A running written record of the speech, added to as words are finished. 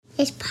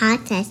This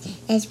podcast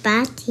is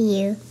brought to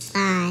you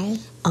by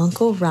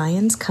Uncle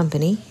Ryan's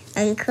Company,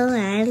 Uncle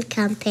Ryan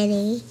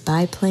Company,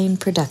 Biplane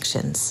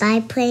Productions.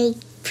 Biplane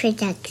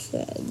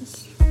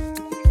Productions.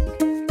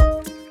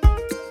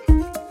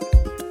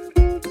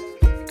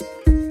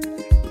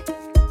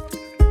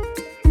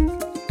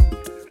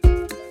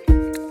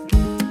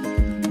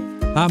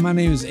 Hi, my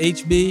name is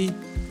HB.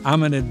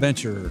 I'm an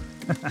adventurer.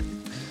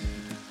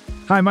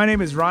 Hi, my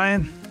name is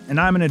Ryan, and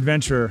I'm an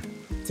adventurer.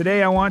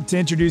 Today, I want to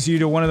introduce you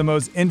to one of the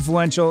most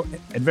influential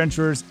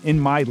adventurers in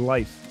my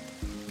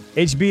life.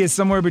 HB is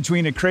somewhere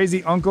between a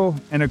crazy uncle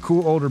and a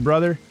cool older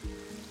brother.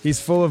 He's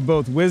full of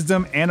both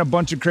wisdom and a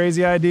bunch of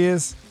crazy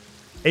ideas.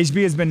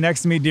 HB has been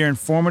next to me during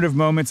formative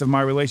moments of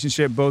my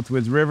relationship, both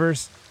with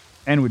rivers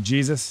and with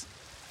Jesus.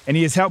 And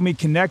he has helped me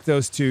connect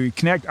those two,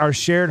 connect our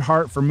shared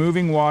heart for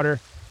moving water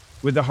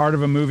with the heart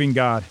of a moving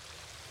God.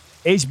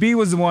 HB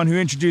was the one who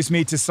introduced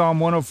me to Psalm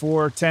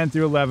 104, 10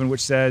 through 11,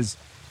 which says,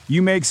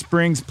 "You make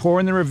springs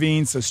pour in the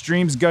ravines, so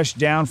streams gush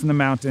down from the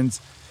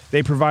mountains.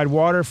 They provide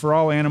water for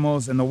all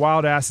animals, and the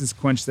wild asses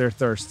quench their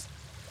thirst."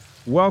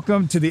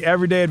 Welcome to the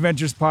Everyday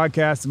Adventures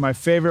podcast and my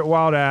favorite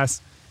wild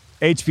ass,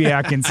 HB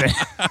Atkinson.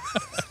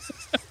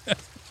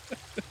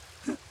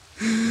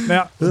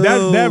 Now,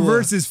 that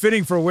verse is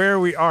fitting for where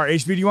we are.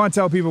 HB, do you want to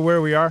tell people where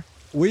we are?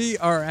 We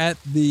are at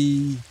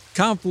the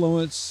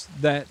confluence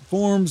that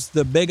forms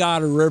the Big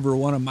Otter River,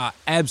 one of my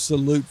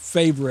absolute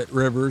favorite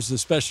rivers,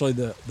 especially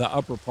the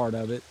upper part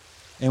of it.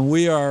 And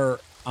we are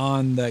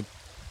on the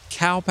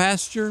cow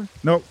pasture.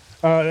 Nope.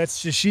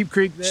 That's just Sheep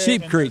Creek there.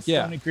 Sheep Creek,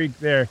 yeah. Stony Creek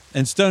there.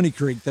 And Stony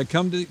Creek that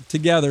come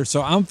together.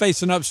 So I'm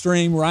facing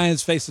upstream,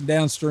 Ryan's facing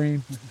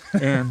downstream.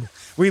 And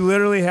we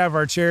literally have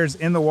our chairs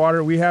in the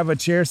water. We have a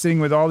chair sitting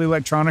with all the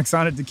electronics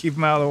on it to keep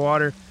them out of the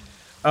water.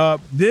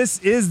 This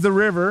is the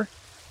river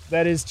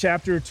that is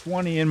chapter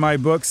 20 in my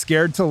book,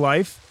 Scared to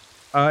Life.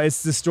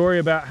 It's the story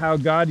about how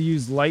God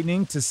used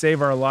lightning to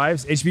save our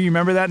lives. HB, you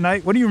remember that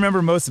night? What do you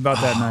remember most about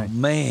that night?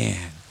 Man,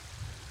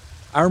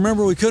 I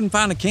remember we couldn't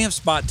find a camp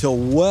spot till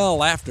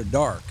well after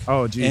dark.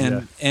 Oh,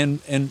 geez.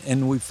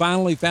 And we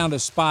finally found a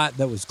spot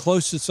that was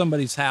close to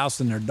somebody's house,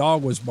 and their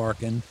dog was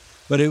barking,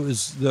 but it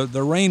was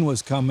the rain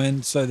was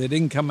coming, so they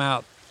didn't come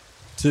out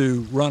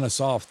to run us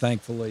off,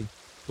 thankfully.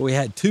 But we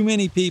had too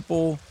many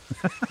people,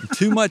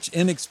 too much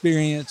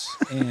inexperience,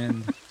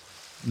 and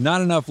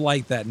not enough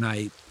light that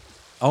night.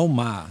 Oh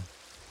my.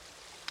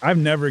 I've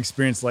never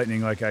experienced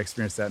lightning like I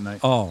experienced that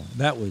night. Oh,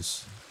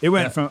 it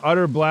went from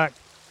utter black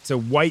to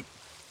white,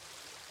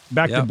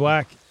 back to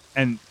black.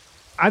 And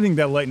I think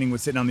that lightning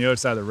was sitting on the other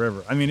side of the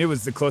river. I mean, it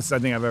was the closest I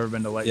think I've ever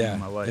been to lightning in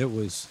my life. It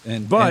was.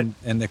 And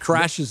the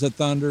crashes of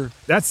thunder.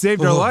 That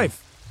saved our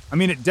life. I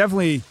mean, it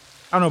definitely,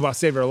 I don't know about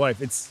saved our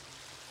life.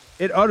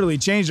 It utterly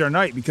changed our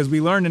night because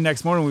we learned the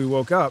next morning when we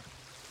woke up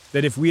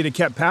that if we had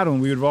kept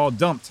paddling, we would have all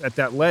dumped at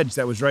that ledge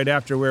that was right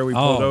after where we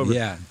pulled over.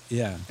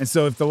 Yeah. And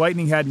so if the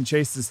lightning hadn't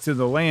chased us to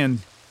the land,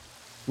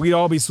 we'd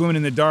all be swimming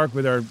in the dark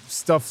with our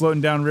stuff floating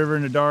down river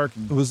in the dark.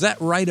 Was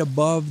that right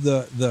above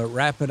the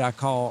rapid I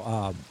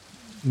call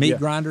meat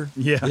grinder?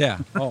 Yeah. Yeah.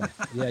 Oh,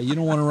 yeah. You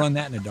don't want to run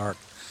that in the dark.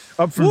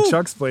 Up from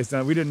Chuck's place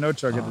now. We didn't know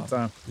Chuck at the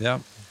time. Yeah.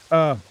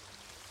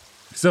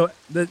 So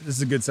this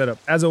is a good setup.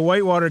 As a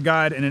whitewater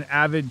guide and an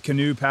avid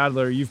canoe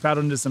paddler, you've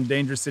paddled into some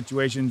dangerous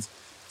situations,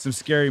 some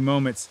scary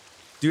moments.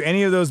 Do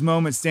any of those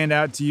moments stand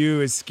out to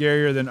you as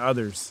scarier than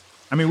others?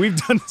 I mean, we've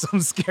done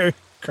some scary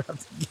crap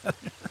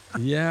together.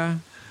 Yeah.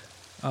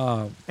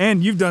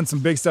 And you've done some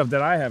big stuff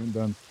that I haven't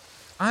done.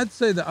 I'd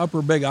say the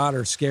upper Big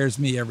Otter scares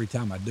me every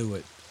time I do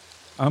it.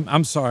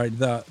 I'm sorry,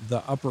 the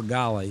upper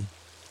Gully.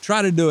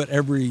 Try to do it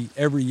every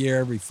year,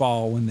 every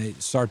fall when they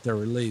start their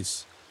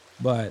release.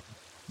 But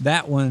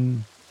that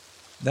one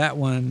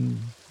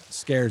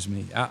scares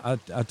me.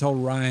 I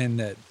told Ryan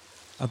that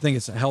I think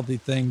it's a healthy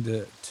thing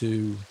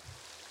to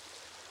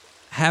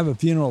have a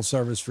funeral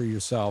service for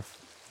yourself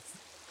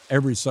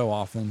every so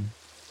often.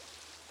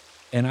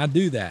 And I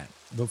do that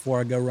before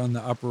I go run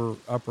the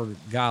upper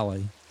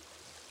Gully.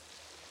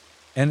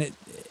 And it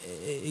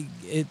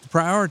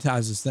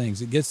prioritizes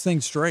things. It gets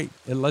things straight.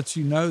 It lets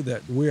you know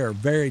that we are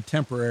very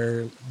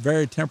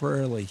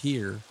temporarily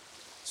here.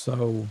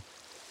 So,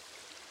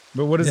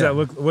 but what does that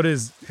look? What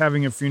is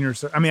having a funeral?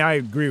 I mean, I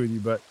agree with you,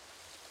 but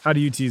how do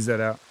you tease that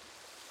out?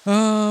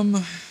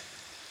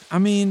 I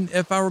mean,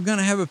 if I were going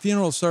to have a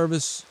funeral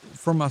service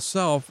for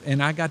myself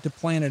and I got to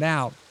plan it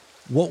out,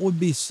 what would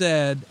be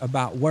said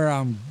about where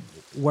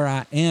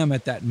I am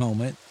at that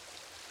moment?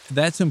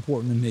 That's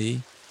important to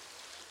me.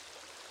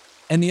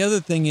 And the other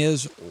thing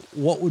is,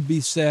 what would be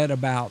said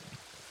about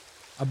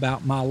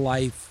my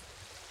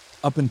life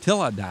up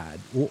until I died?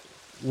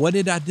 What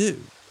did I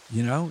do?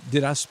 You know,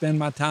 did I spend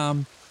my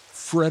time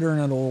frittering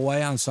it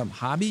away on some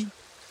hobby,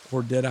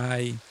 or did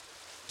I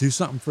do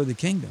something for the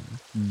kingdom?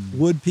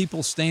 Would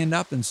people stand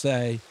up and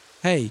say,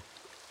 "Hey,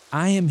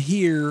 I am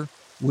here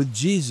with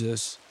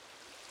Jesus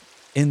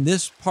in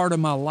this part of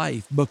my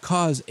life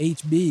because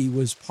HB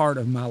was part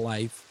of my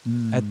life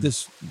at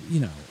this," you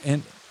know,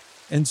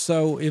 and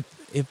so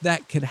if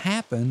that could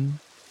happen,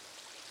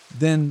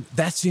 then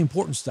that's the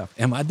important stuff.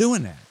 Am I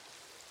doing that?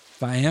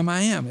 If I am, I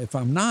am. If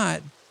I'm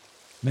not,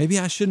 maybe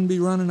I shouldn't be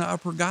running the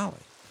upper gully.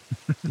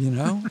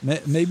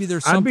 Maybe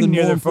there's something I'd be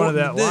near more the front of important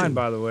that to line, do.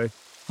 by the way.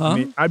 Huh? I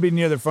mean, I'd be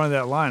near the front of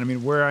that line. I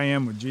mean, where I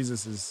am with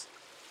Jesus is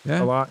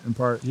a lot in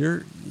part.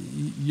 Your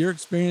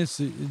experience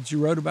that you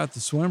wrote about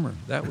the swimmer,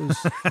 that was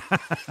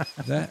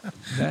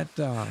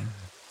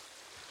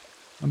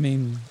I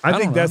mean, I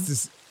think don't that's know.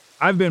 this.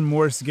 I've been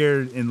more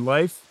scared in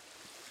life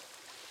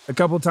a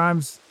couple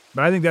times,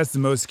 but I think that's the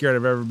most scared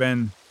I've ever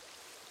been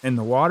in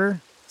the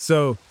water.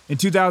 So in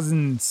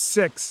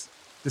 2006,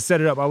 to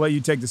set it up, I'll let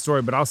you take the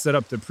story, but I'll set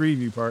up the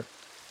preview part.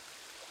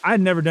 I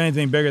had never done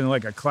anything bigger than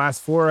like a class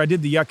 4. I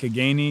did the Yucca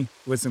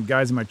with some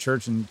guys in my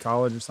church in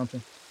college or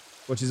something,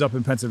 which is up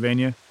in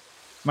Pennsylvania.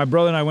 My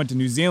brother and I went to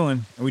New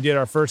Zealand, and we did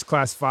our first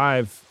class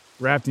 5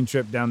 rafting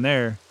trip down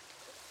there.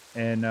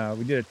 And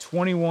we did a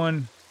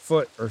 21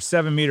 foot or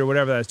 7 meter,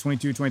 whatever that is,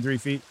 22, 23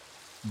 feet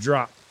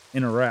drop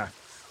in a raft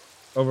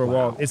over a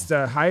wall. It's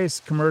the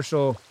highest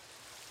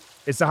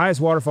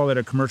waterfall that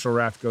a commercial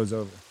raft goes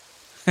over.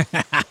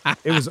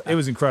 It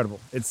was incredible.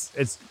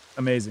 It's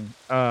amazing.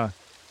 But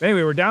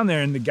anyway, we're down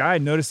there, and the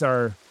guide noticed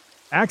our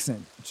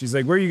accent. She's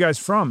like, "Where are you guys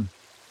from?"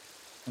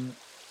 And,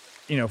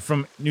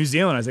 from New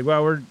Zealand. I was like,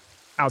 "Well, we're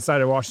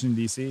outside of Washington,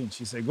 D.C." And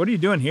she's like, "What are you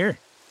doing here?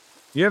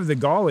 You have the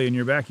gully in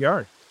your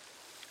backyard,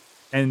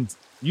 and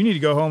you need to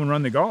go home and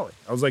run the gully."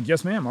 I was like,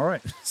 "Yes, ma'am. All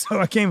right."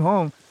 So I came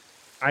home.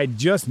 I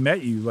just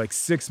met you like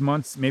 6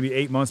 months, maybe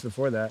 8 months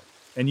before that.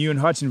 And you and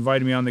Hutch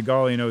invited me on the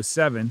gully in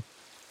 2007.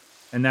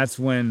 And that's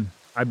when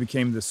I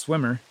became the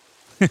swimmer.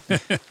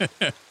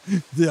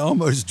 The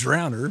almost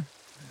drowner.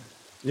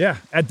 Yeah.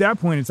 At that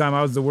point in time,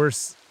 I was the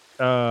worst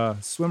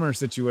swimmer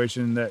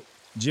situation that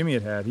Jimmy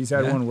had. He's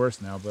had one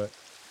worse now. But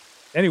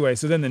anyway,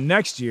 so then the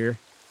next year,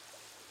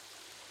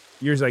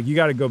 you're like, you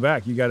got to go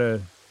back. You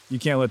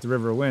can't let the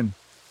river win.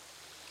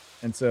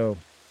 And so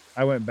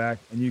I went back,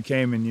 and you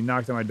came and you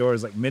knocked on my door. It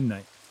was like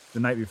midnight the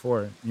night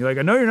before. And you're like,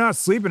 "I know you're not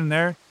sleeping in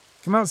there.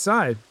 Come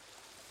outside."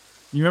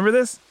 You remember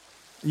this?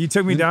 You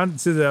took me down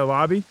to the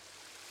lobby.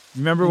 You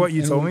remember what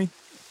you told me?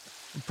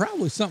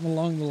 Probably something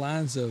along the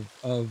lines of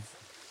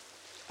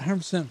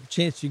 100%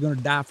 chance you're going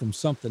to die from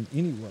something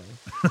anyway.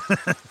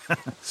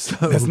 So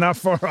That's not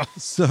far off.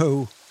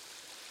 So,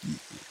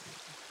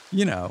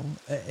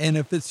 and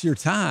if it's your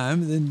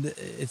time, then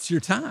it's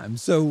your time.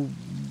 So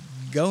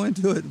go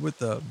into it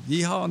with a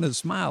yeehaw and a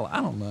smile.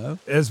 I don't know.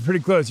 It's pretty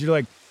close. You're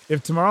like,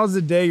 if tomorrow's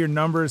the day your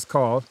number is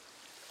called,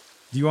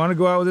 do you want to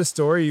go out with this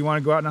story, or you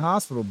want to go out in a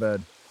hospital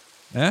bed?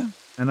 Yeah.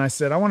 And I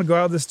said, I want to go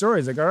out with this story.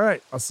 He's like, all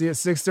right, I'll see you at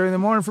 6:30 in the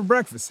morning for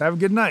breakfast. Have a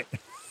good night.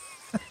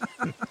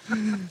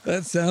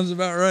 That sounds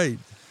about right.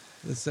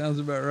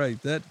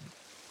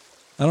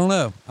 I don't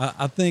know.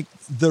 I think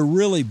the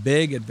really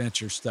big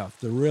adventure stuff,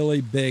 the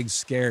really big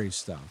scary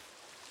stuff,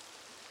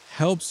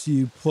 helps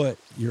you put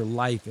your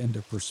life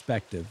into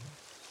perspective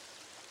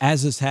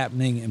as it's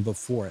happening and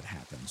before it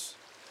happens.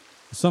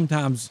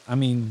 Sometimes, I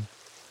mean,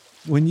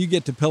 when you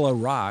get to Pillow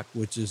Rock,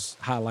 which is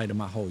highlight of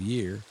my whole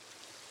year,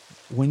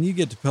 when you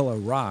get to Pillow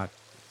Rock,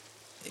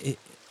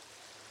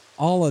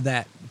 all of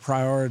that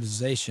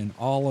prioritization,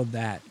 all of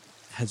that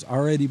has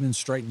already been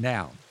straightened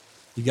out.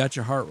 You got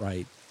your heart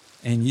right,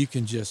 and you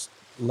can just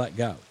let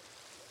go.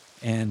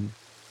 And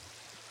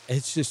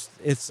it's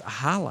a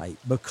highlight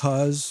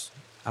because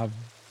I've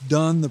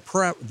done the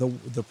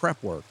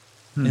prep work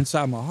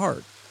inside my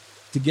heart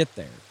to get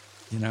there,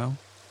 and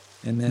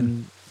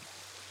then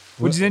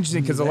which is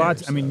interesting because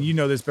you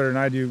know this better than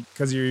I do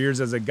because of your years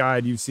as a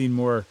guide. You've seen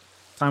more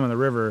time on the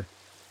river,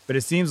 but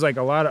it seems like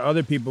a lot of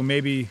other people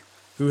maybe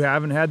who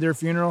haven't had their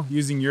funeral,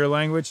 using your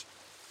language,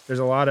 there's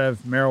a lot of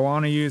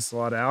marijuana use, a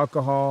lot of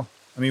alcohol.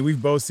 I mean,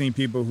 we've both seen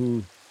people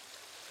who,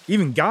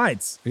 even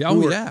guides,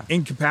 who were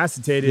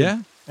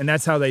incapacitated, and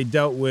that's how they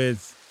dealt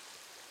with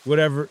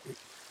whatever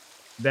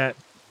that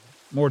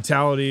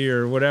mortality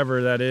or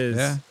whatever that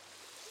is.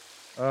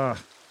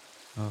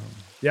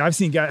 Yeah, I've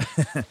seen guys.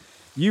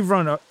 You've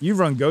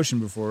run Goshen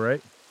before,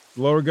 right?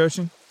 Lower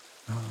Goshen.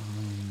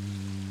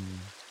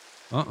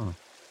 Oh,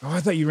 I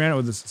thought you ran it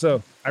with this.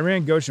 So I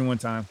ran Goshen one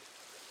time.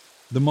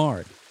 The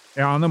Maury.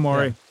 Yeah, on the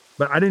Maury. Yeah.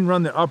 But I didn't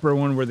run the upper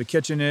one where the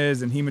kitchen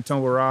is and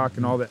Hematoma Rock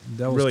and all that.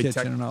 Devil's really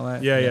Kitchen and all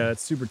that. Yeah,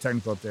 it's super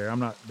technical up there. I'm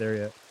not there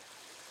yet.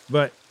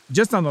 But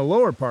just on the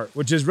lower part,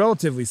 which is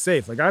relatively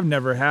safe. Like I've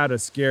never had a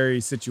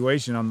scary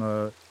situation on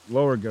the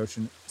lower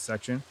Goshen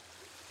section.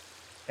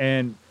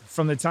 And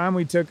from the time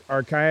we took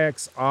our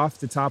kayaks off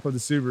the top of the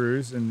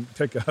Subarus and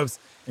pickups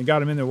and got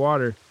them in the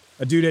water,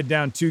 a dude had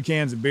down 2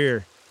 cans of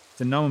beer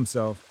to numb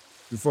himself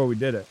before we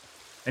did it.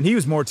 And he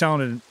was more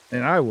talented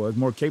than I was,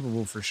 more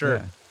capable for sure.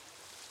 Yeah.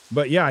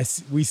 But yeah,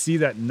 we see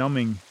that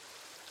numbing.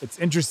 It's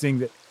interesting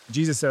that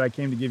Jesus said, "I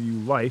came to give you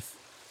life."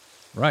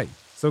 Right.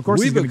 So of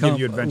course he's going to give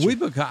you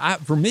adventure.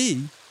 For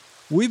me,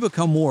 we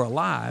become more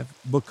alive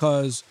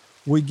because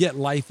we get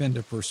life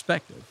into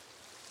perspective.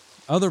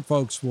 Other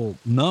folks will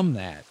numb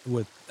that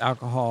with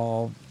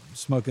alcohol,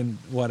 smoking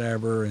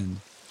whatever,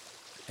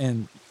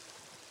 and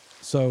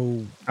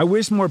so I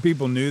wish more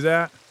people knew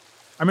that.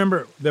 I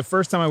remember the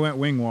first time I went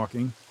wing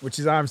walking, which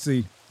is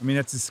obviously, I mean,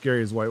 that's as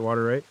scary as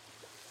Whitewater, right?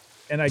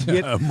 And I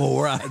get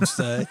more, I'd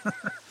say.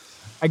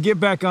 I get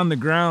back on the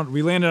ground.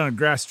 We landed on a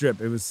grass strip.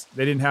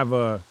 They didn't have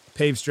a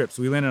paved strip,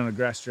 so we landed on a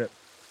grass strip.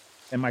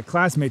 And my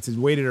classmates had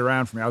waited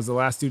around for me. I was the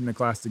last student in the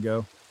class to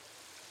go.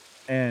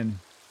 And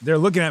they're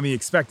looking at me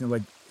expecting,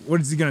 like,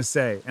 what is he going to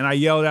say? And I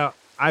yelled out,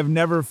 I've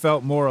never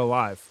felt more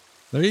alive.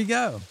 There you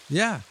go.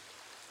 Yeah.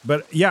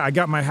 But yeah, I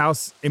got my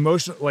house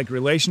emotional, like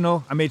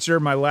relational. I made sure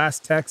my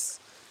last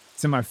texts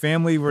to my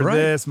family were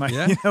this,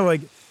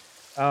 it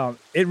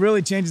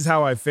really changes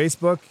how I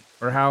Facebook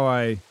or how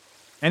I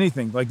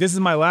anything. Like, this is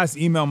my last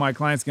email my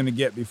client's going to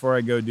get before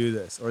I go do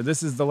this. Or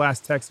this is the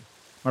last text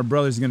my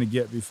brother's going to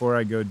get before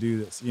I go do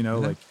this,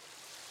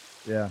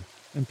 yeah.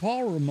 And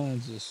Paul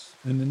reminds us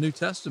in the New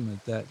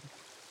Testament that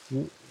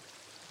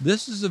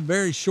this is a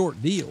very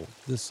short deal,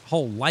 this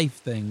whole life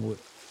thing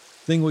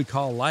we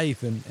call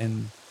life. And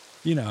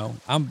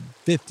I'm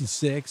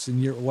 56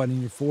 and you're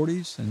in your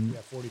 40s? And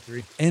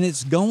 43. And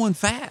it's going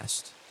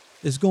fast.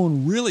 It's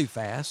going really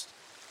fast.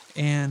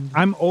 And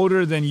I'm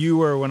older than you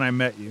were when I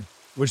met you,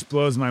 which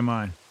blows my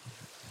mind.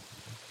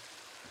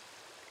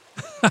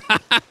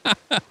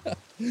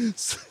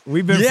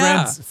 We've been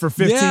friends for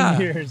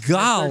 15 years.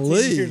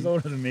 Golly. 13 years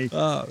older than me.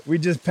 We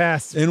just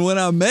passed. And when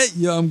I met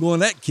you, I'm going,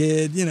 that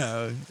kid,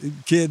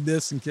 kid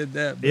this and kid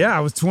that. But, I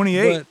was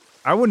 28.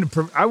 I wouldn't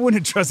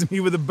have trusted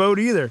me with a boat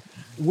either.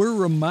 We're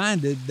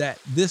reminded that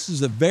this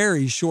is a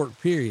very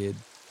short period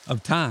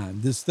of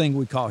time, this thing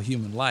we call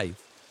human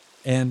life.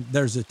 And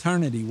there's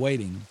eternity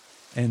waiting.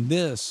 And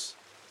this,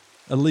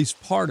 at least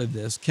part of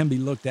this, can be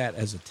looked at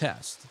as a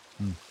test.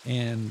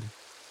 And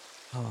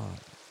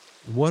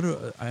what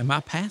am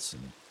I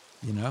passing,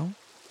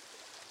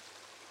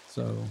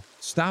 So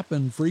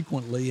stopping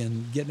frequently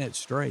and getting it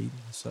straight.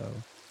 So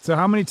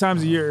how many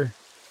times a year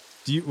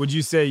would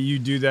you say you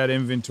do that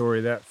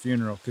inventory, that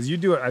funeral? Because you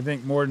do it, I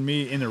think, more than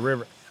me in the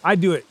river. I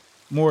do it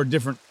more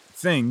different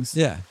things.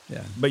 Yeah.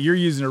 But you're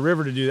using a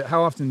river to do that.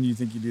 How often do you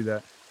think you do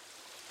that?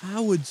 I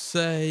would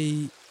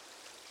say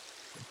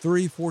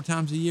 3-4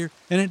 times a year.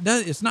 And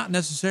it's not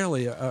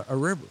necessarily a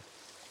river.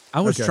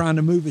 I was trying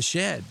to move a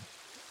shed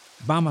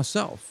by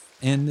myself.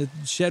 And the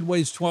shed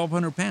weighs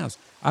 1,200 pounds.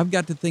 I've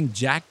got the thing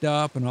jacked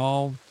up and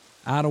all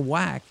out of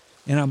whack,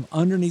 and I'm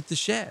underneath the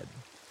shed.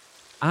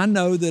 I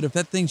know that if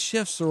that thing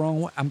shifts the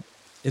wrong way,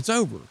 it's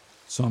over.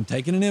 So I'm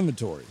taking an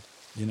inventory.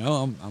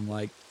 I'm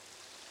like,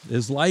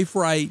 is life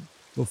right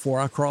before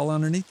I crawl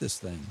underneath this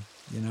thing?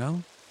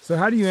 So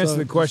how do you answer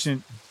the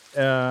question?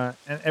 And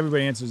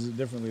everybody answers it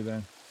differently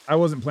then. I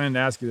wasn't planning to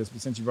ask you this,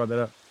 but since you brought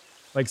that up,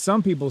 like,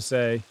 some people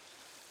say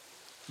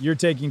you're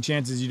taking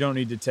chances you don't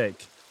need to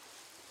take.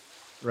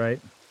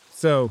 Right.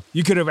 So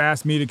you could have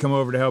asked me to come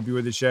over to help you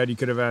with the shed. You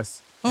could have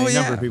asked a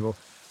number of people.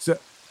 So,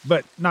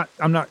 but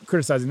I'm not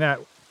criticizing that.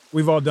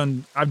 I've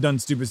done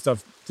stupid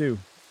stuff too,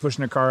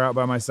 pushing a car out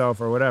by myself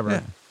or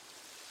whatever.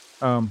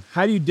 Yeah.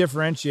 How do you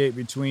differentiate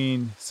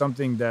between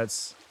something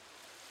that's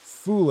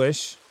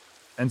foolish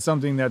and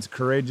something that's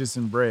courageous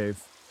and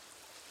brave?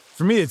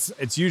 For me,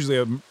 it's usually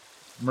a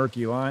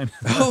murky line.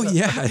 Oh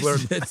yeah.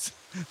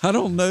 I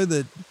don't know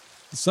that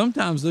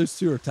sometimes those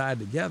two are tied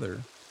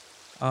together.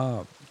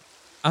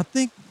 I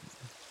think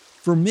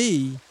for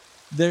me,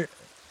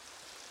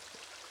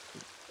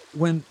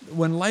 when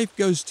life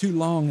goes too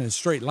long in a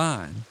straight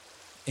line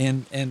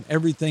and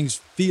everything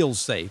feels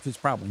safe, it's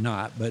probably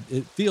not, but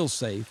it feels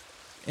safe,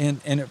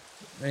 and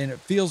it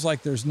feels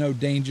like there's no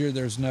danger,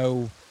 there's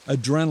no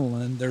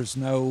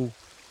adrenaline,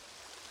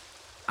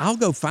 I'll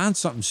go find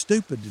something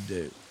stupid to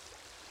do.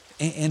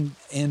 And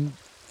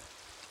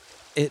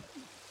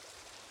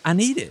I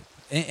need it.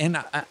 And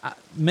I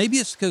maybe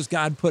it's because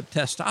God put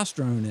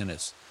testosterone in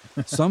us.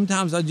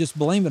 Sometimes I just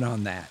blame it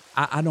on that.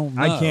 I don't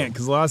know. I can't,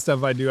 because a lot of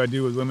stuff I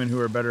do with women who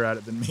are better at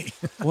it than me.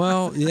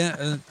 Well,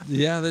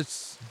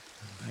 that's,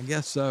 I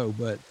guess so.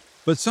 But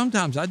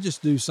sometimes I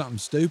just do something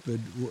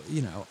stupid,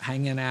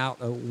 hanging out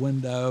a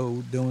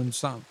window, doing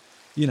something,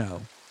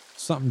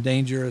 something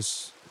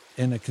dangerous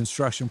in a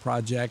construction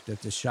project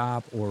at the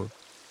shop or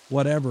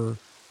whatever,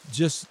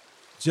 just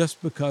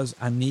because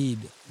I need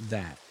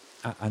that.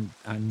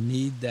 I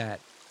need that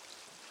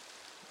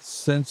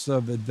sense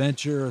of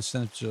adventure, a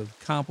sense of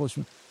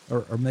accomplishment,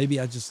 or maybe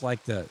I just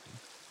like the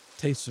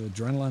taste of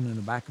adrenaline in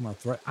the back of my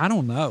throat. I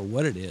don't know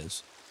what it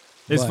is.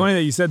 It's funny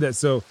that you said that.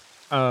 So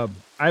I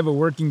have a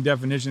working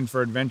definition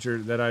for adventure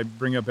that I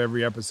bring up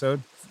every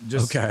episode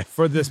just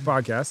for this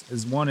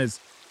podcast. One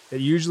is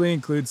it usually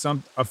includes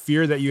a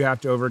fear that you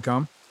have to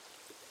overcome,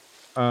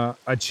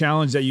 a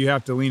challenge that you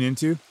have to lean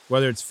into,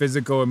 whether it's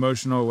physical,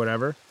 emotional,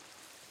 whatever.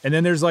 And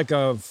then there's like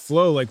a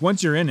flow, like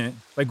once you're in it,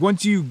 like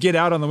once you get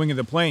out on the wing of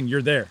the plane,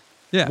 you're there.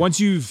 Yeah. Once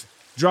you've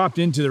dropped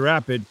into the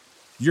rapid,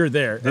 you're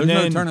there. There's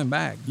no turning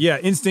back. Yeah.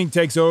 Instinct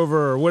takes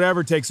over or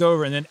whatever takes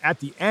over. And then at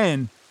the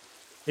end,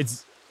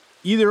 it's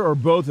either or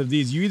both of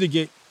these. You either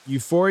get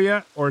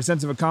euphoria or a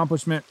sense of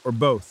accomplishment or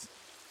both.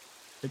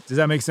 Does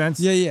that make sense?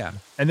 Yeah.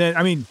 And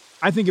then,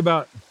 I think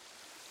about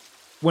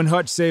when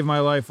Hutch saved my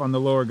life on the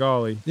lower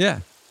Gauley. Yeah.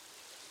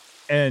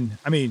 And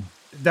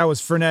that was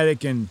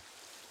frenetic and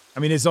I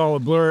mean, it's all a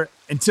blur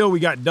until we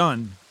got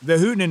done. The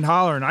hooting and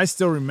hollering, I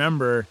still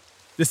remember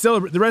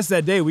the rest of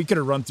that day, we could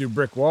have run through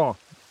brick wall.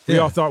 We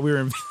all thought we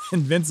were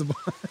invincible.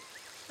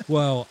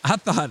 Well, I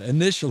thought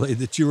initially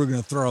that you were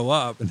going to throw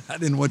up, and I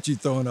didn't want you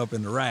throwing up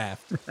in the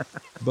raft.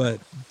 But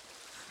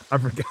I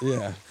forgot.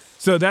 yeah.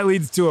 So that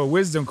leads to a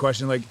wisdom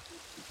question. Like,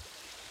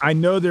 I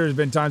know there's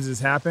been times this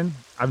happened.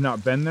 I've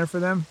not been there for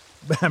them,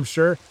 but I'm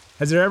sure.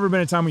 Has there ever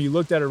been a time when you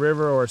looked at a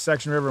river or a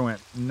section of river and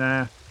went,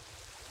 nah,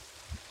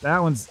 that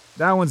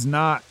one's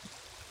not.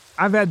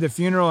 I've had the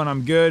funeral and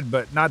I'm good,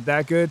 but not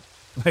that good.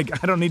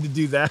 Like, I don't need to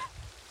do that.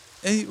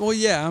 Well,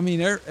 yeah. I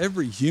mean,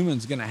 every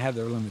human's going to have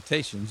their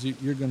limitations.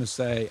 You're going to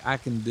say, I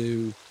can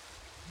do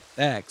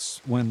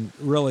X, when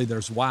really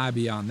there's Y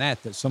beyond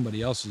that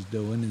somebody else is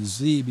doing, and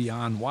Z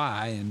beyond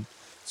Y. And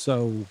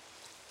so,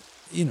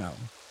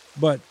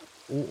 but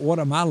what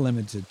am I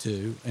limited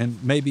to?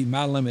 And maybe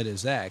my limit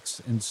is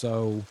X. And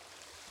so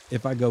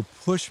if I go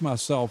push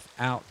myself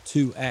out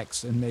to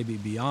X and maybe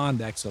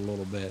beyond X a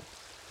little bit,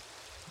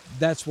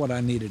 that's what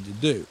I needed to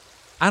do.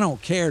 I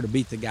don't care to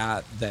beat the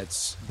guy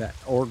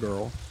or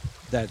girl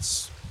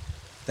that's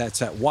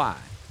at Y.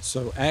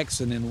 So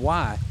X and then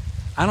Y.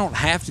 I don't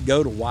have to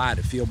go to Y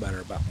to feel better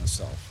about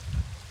myself.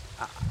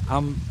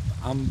 I'm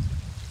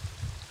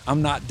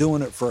not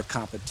doing it for a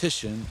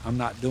competition. I'm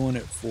not doing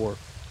it for.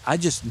 I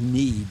just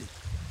need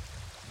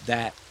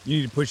that. You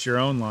need to push your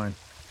own line.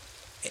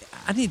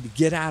 I need to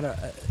get out of.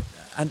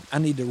 I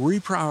need to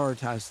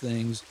reprioritize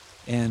things,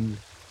 and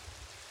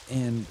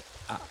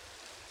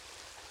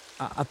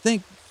I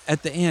think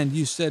at the end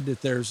you said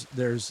that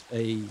there's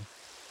a,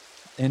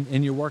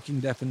 in your working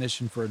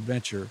definition for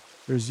adventure,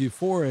 there's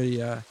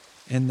euphoria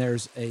and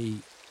there's a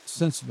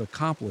sense of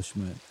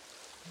accomplishment.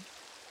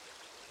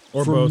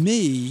 Or for both.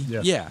 Me,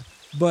 yeah.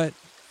 But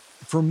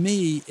for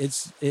me,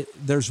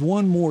 there's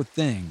one more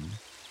thing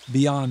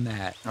beyond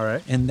that. All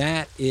right. And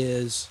that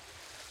is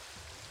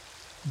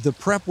the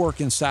prep work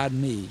inside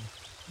me,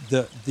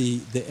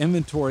 the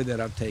inventory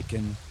that I've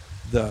taken,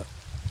 the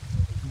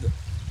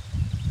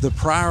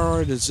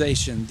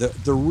prioritization,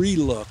 the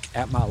relook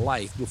at my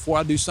life before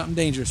I do something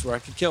dangerous where I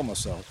could kill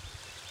myself.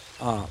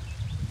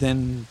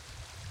 Then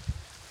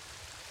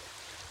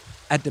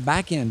at the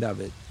back end of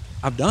it,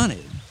 I've done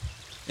it.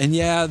 And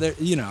yeah,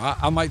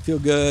 I might feel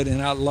good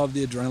and I love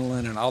the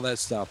adrenaline and all that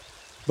stuff.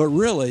 But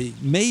really,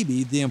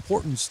 maybe the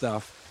important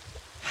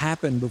stuff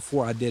happened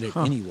before I did it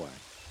anyway.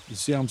 You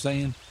see what I'm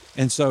saying?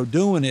 And so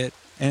doing it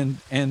and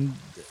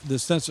the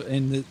sense of,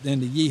 and the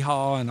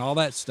yeehaw and all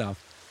that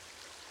stuff,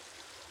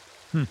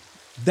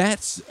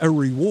 that's a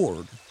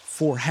reward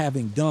for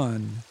having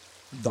done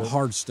the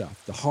hard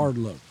stuff, the hard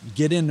look.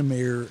 Get in the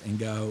mirror and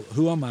go,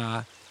 who am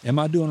I? Am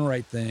I doing the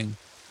right thing?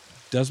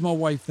 Does my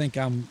wife think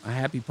I'm a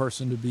happy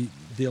person to be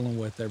dealing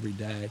with every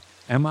day?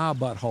 Am I a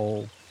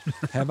butthole?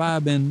 Have I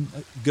been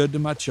good to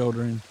my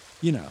children?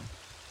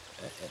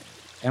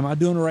 Am I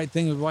doing the right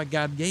thing with what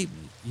God gave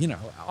me?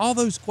 All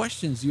those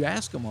questions, you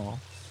ask them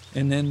all.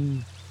 And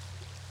then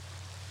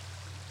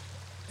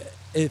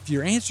if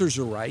your answers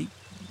are right,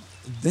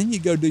 then you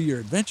go do your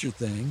adventure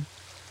thing.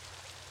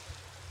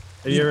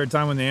 Have you ever had a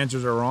time when the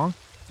answers are wrong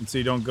and so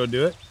you don't go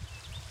do it?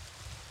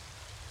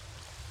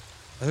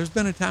 There's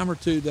been a time or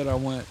two that I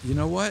went, you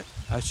know what?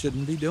 I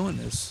shouldn't be doing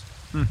this.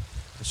 I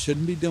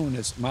shouldn't be doing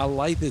this. My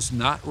life is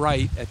not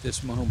right at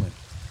this moment.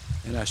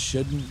 And I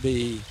shouldn't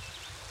be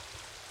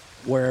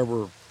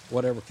whatever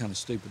kind of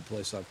stupid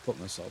place I've put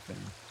myself in.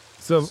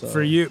 So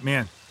for you,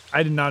 man,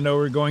 I did not know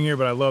we were going here,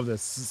 but I love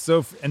this.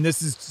 And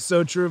this is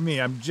so true of me.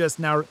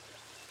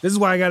 This is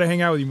why I got to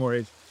hang out with you more,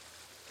 H.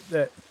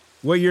 That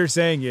what you're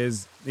saying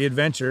is the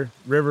adventure,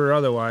 river or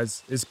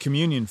otherwise, is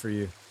communion for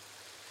you.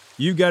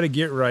 You got to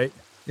get right.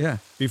 Yeah.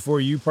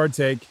 Before you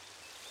partake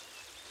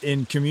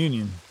in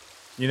communion,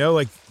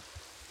 like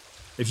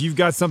if you've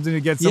got something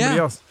to get somebody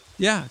else.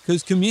 Yeah,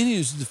 because communion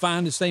is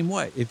defined the same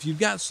way. If you've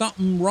got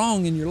something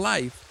wrong in your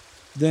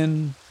life,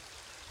 then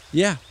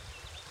yeah.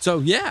 So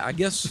yeah, I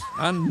guess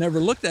I never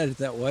looked at it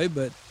that way,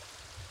 but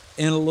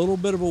in a little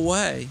bit of a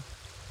way,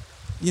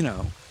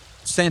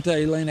 Santa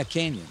Elena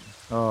Canyon.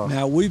 Oh.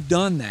 Now we've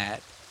done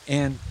that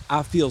and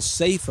I feel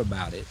safe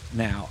about it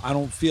now. I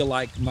don't feel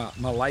like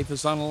my life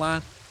is on the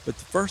line. But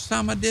the first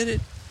time I did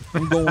it,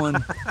 I'm going,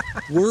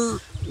 we're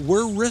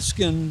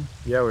risking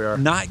we are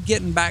not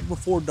getting back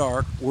before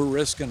dark. We're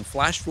risking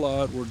flash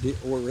flood.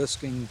 We're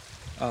risking,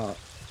 we're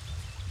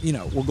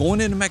going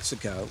into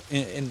Mexico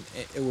and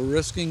we're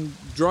risking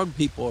drug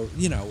people.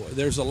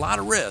 There's a lot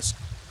of risk.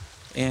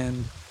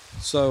 And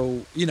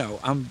so,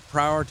 I'm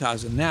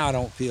prioritizing. Now I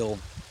don't feel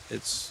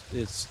it's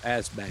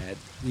as bad.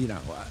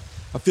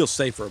 I feel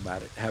safer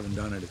about it, having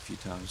done it a few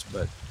times.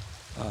 But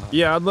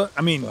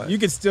you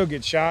could still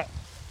get shot.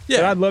 Yeah,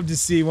 but I'd love to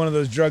see one of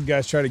those drug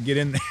guys try to get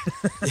in there.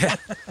 Yeah,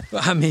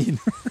 I mean,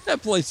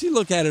 that place, you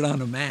look at it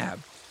on a map,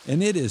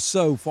 and it is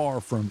so far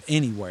from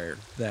anywhere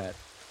that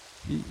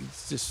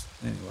it's just,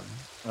 anyway.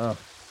 Oh,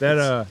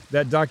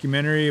 that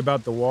documentary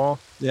about the wall.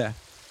 Yeah.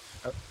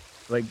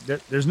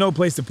 There's no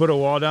place to put a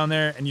wall down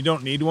there, and you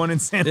don't need one in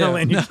Santa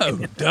Elena. No,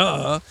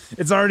 duh.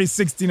 It's already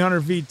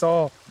 1,600 feet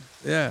tall.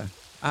 Yeah.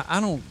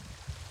 I don't,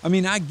 I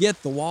mean, I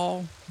get the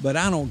wall, but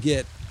I don't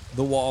get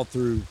the wall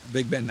through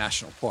Big Bend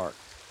National Park.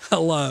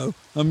 Hello.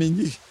 I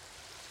mean,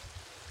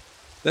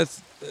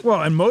 that's,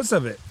 Well, and most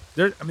of it,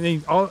 you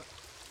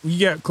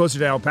get closer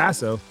to El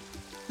Paso,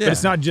 yeah. but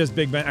it's not just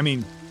Big Bend. I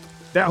mean,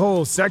 that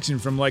whole section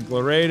from like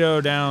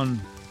Laredo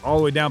down all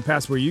the way down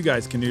past where you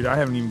guys canoed. I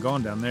haven't even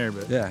gone down there,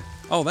 but Yeah.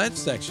 Oh, that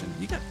section.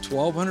 You got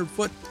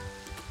 1,200-foot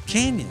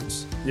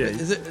canyons. Yeah.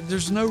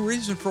 There's no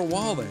reason for a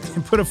wall there.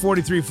 and put a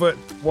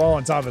 43-foot wall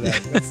on top of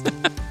that. That's,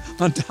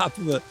 On top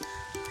of it.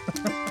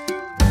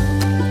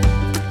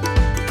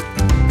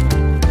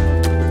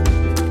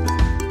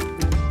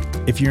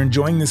 If you're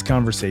enjoying this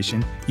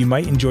conversation, you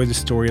might enjoy the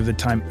story of the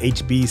time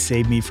HB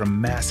saved me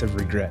from massive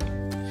regret.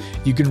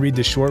 You can read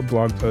the short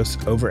blog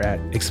post over at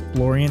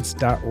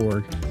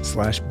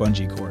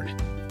explorience.org/bungee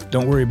cord.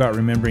 Don't worry about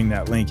remembering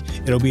that link.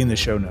 It'll be in the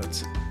show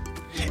notes.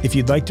 If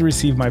you'd like to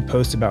receive my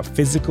posts about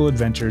physical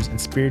adventures and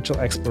spiritual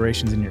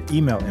explorations in your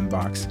email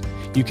inbox,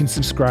 you can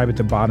subscribe at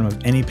the bottom of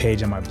any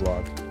page on my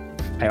blog.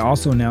 I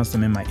also announce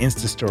them in my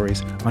Insta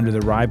stories under the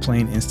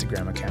Ryplane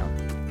Instagram account.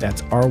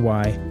 That's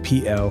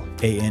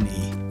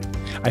RYPLANE.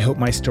 I hope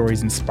my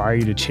stories inspire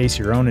you to chase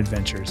your own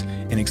adventures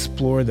and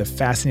explore the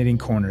fascinating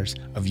corners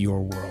of your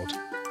world.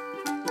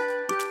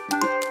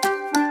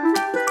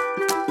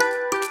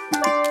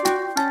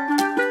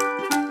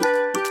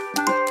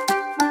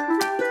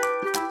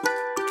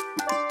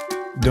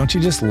 Don't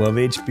you just love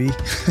HB?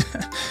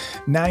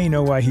 Now you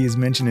know why he is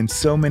mentioned in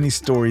so many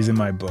stories in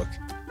my book.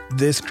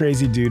 This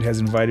crazy dude has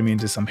invited me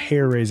into some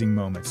hair-raising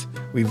moments.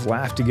 We've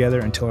laughed together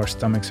until our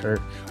stomachs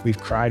hurt. We've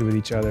cried with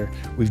each other.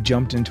 We've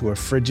jumped into a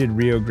frigid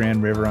Rio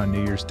Grande River on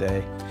New Year's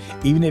Day.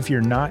 Even if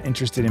you're not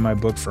interested in my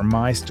book for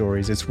my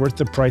stories, it's worth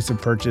the price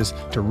of purchase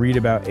to read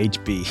about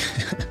HB.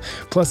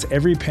 Plus,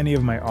 every penny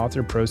of my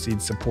author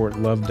proceeds support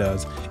Love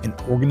Does, an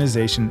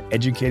organization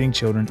educating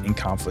children in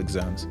conflict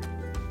zones.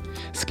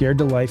 Scared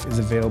to Life is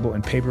available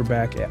in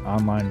paperback at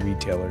online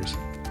retailers.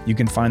 You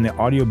can find the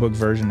audiobook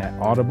version at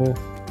Audible,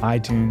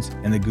 iTunes,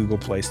 and the Google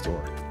Play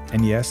Store.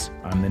 And yes,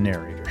 I'm the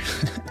narrator.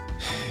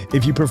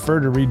 If you prefer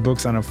to read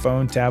books on a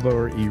phone, tablet,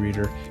 or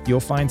e-reader,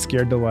 you'll find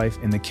Scared to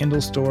Life in the Kindle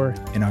store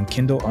and on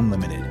Kindle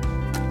Unlimited.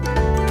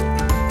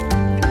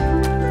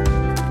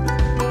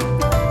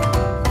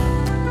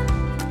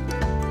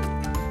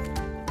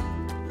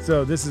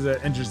 So this is an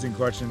interesting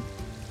question.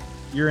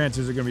 Your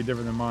answers are going to be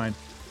different than mine.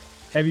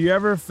 Have you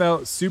ever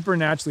felt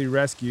supernaturally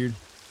rescued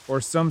or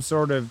some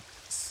sort of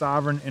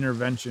sovereign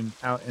intervention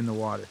out in the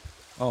water?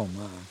 Oh,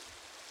 my.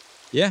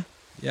 Yeah,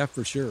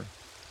 for sure.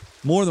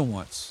 More than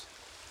once.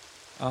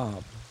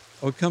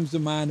 What comes to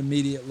mind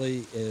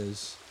immediately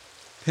is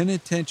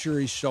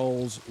Penitentiary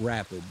Shoals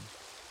Rapid.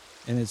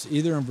 And it's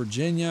either in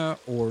Virginia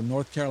or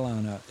North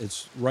Carolina.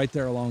 It's right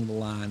there along the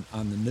line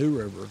on the New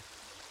River,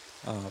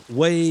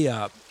 way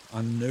up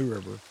on the New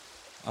River.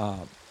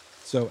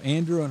 So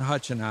Andrew and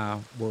Hutch and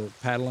I were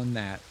paddling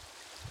that.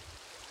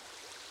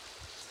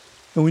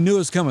 And we knew it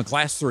was coming,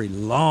 Class 3,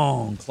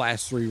 long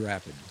Class 3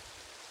 rapid.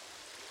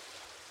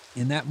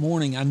 And that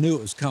morning, I knew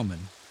it was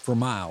coming for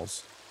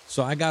miles.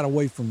 So I got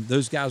away from,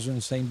 those guys were in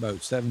the same boat,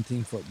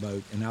 17-foot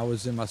boat, and I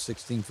was in my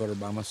 16-footer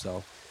by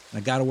myself.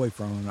 And I got away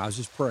from them. I was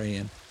just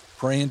praying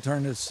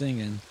turned to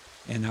singing,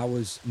 and I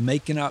was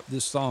making up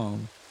this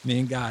song, me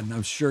and God, and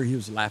I'm sure he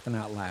was laughing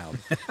out loud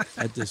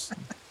at this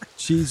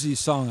cheesy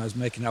song I was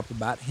making up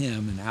about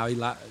him and how he,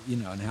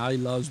 and how he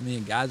loves me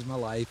and guides my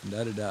life and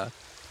da-da-da.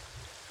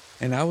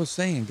 And I was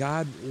saying,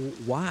 God,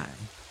 why?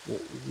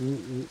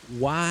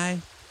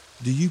 Why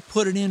do you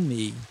put it in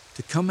me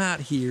to come out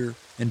here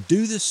and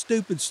do this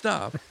stupid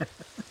stuff?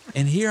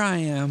 And here I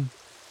am,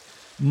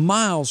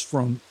 miles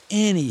from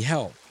any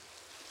help,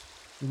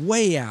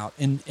 way out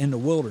in the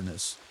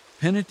wilderness,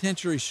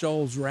 Penitentiary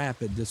Shoals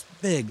Rapid, this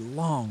big,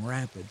 long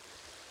rapid.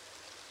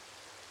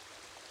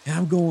 And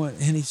I'm going,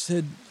 and he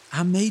said,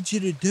 I made you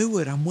to do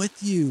it. I'm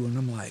with you. And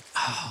I'm like,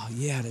 oh,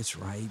 yeah, that's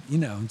right.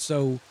 And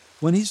so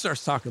when he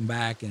starts talking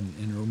back and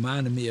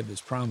reminding me of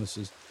his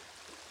promises,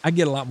 I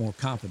get a lot more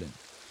confident.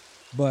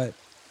 But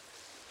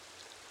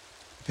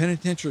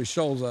Penitentiary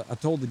Shoals, I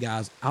told the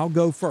guys, I'll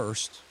go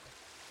first,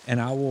 and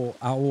I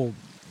will,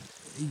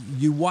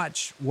 you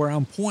watch where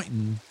I'm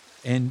pointing,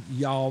 and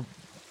y'all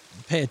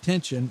pay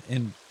attention,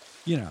 and,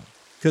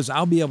 because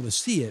I'll be able to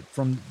see it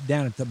from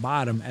down at the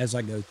bottom as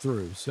I go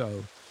through.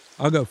 So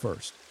I'll go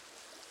first.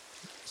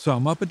 So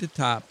I'm up at the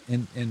top,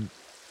 and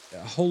a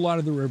whole lot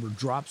of the river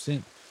dropped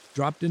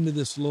into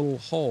this little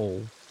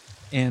hole,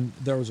 and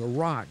there was a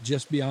rock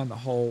just beyond the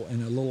hole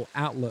and a little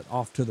outlet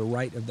off to the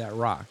right of that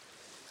rock.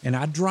 And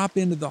I drop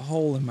into the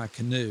hole in my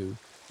canoe,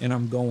 and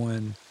I'm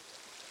going,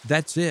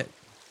 that's it.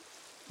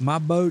 My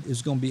boat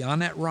is going to be on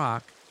that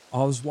rock.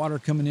 All this water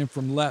coming in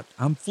from left.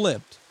 I'm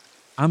flipped.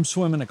 I'm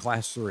swimming a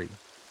Class 3.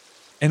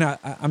 And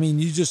I mean,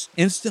 you just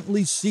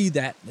instantly see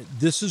that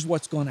this is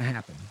what's going to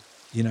happen,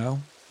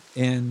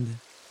 And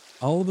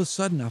all of a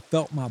sudden, I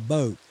felt my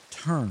boat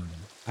turn.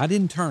 I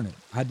didn't turn it.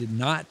 I did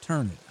not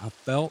turn it. I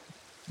felt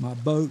my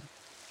boat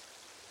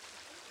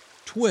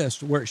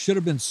twist where it should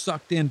have been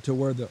sucked into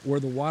where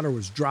the water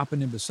was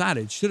dropping in beside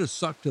it. It should have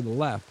sucked to the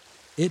left.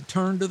 It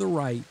turned to the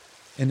right,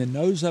 and the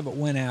nose of it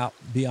went out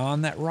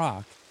beyond that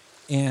rock,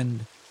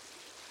 and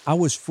I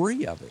was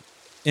free of it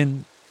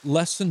in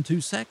less than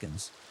 2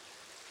 seconds.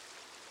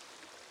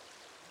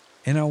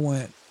 And I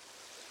went,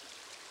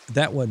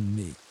 that wasn't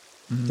me.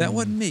 That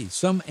wasn't me.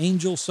 Some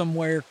angel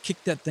somewhere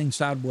kicked that thing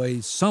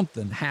sideways.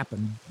 Something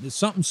happened. It's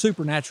something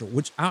supernatural,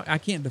 which I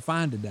can't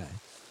define today.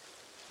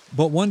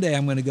 But one day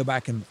I'm going to go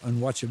back and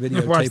watch a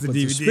videotape with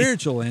the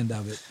spiritual end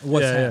of it,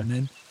 what's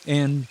happening.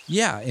 And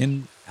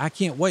and I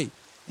can't wait.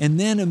 And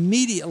then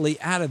immediately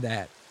out of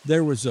that,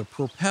 there was a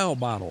Propel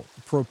bottle.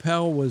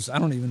 Propel was, I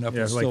don't even know if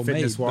it's like still made.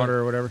 Fitness water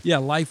or whatever. Yeah,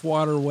 Life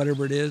Water or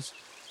whatever it is.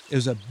 It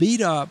was a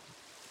beat up,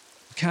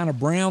 kind of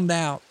browned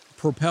out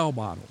Propel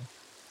bottle.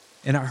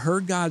 And I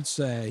heard God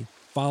say,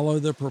 follow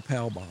the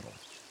Propel bottle.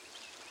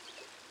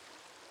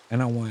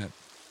 And I went,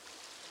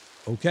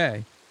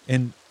 okay.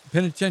 And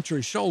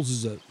Penitentiary Shoals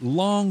is a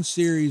long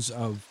series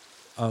of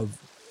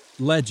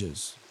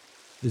ledges.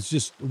 It's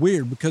just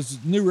weird because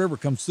the New River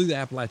comes through the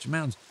Appalachian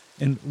Mountains.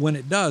 And when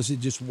it does,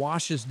 it just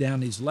washes down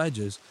these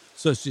ledges.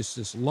 So it's just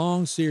this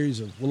long series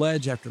of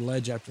ledge after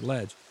ledge after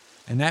ledge.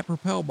 And that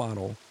Propel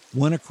bottle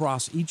went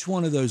across each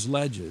one of those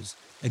ledges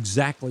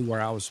exactly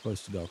where I was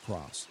supposed to go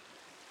across.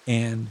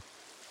 And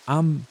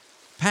I'm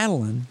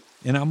paddling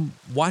and I'm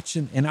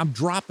watching and I'm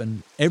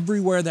dropping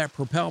everywhere that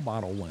Propel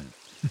bottle went.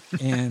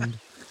 And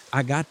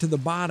I got to the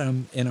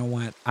bottom and I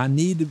went, I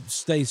need to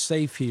stay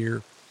safe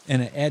here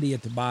and an eddy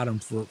at the bottom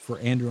for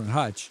Andrew and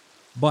Hutch.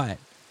 But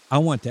I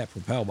want that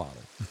Propel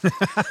bottle.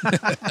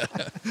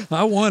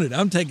 I want it.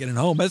 I'm taking it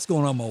home. That's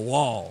going on my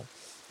wall,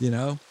 you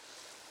know?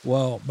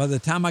 Well, by the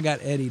time I got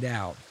eddied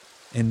out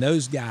and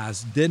those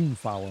guys didn't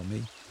follow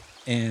me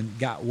and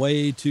got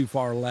way too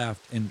far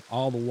left and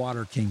all the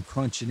water came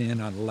crunching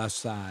in on the left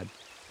side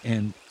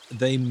and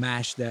they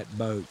mashed that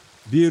boat.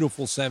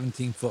 Beautiful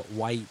 17-foot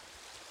white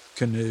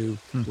canoe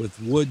with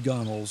wood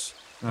gunnels.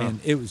 And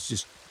it was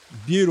just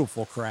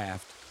beautiful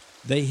craft.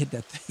 They hit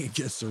that thing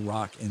against the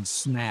rock and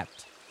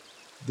snapped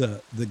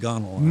the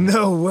gunnel.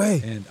 No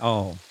way. And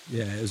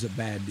it was a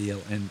bad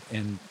deal.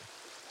 And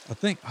I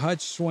think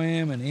Hutch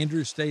swam and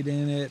Andrew stayed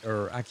in it,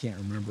 or I can't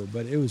remember,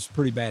 but it was a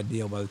pretty bad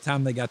deal. By the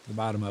time they got to the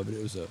bottom of it,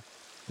 it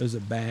was a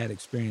bad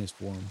experience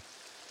for them.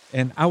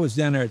 And I was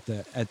down there at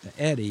the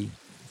eddy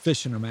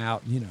fishing them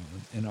out, you know,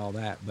 and all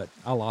that, but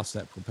I lost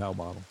that Propel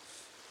bottle.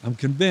 I'm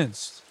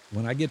convinced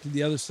when I get to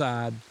the other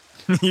side,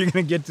 you're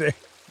going to get there.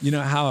 You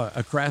know how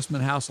a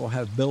Craftsman house will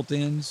have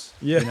built-ins?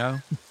 Yeah. You know,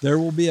 there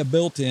will be a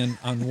built-in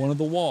on one of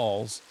the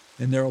walls,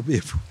 and there will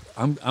be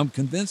I'm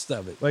convinced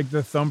of it. Like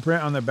the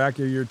thumbprint on the back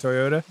of your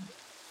Toyota?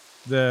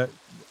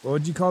 What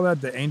would you call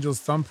that? The angel's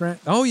thumbprint?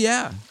 Oh,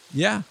 yeah.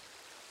 Yeah.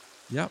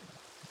 Yep.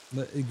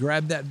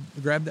 Grab that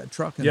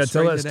truck and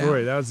tell that it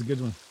story. out. That was a good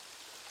one.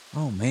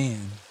 Oh,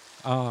 man.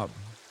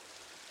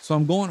 So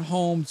I'm going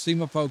home to see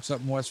my folks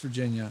up in West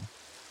Virginia.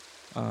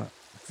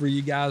 For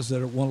you guys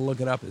that want to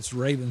look it up, it's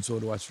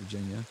Ravenswood, West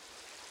Virginia.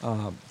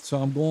 So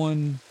I'm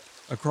going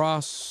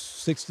across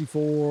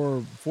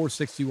 64,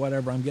 460,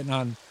 whatever. I'm getting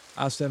on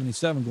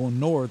I-77 going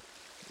north,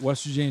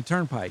 West Virginia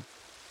Turnpike.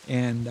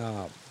 And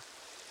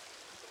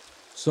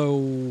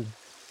so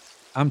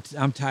I'm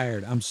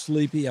tired. I'm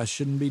sleepy. I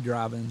shouldn't be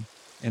driving.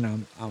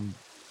 And I'm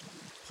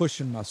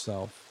pushing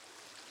myself.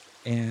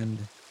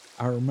 And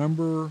I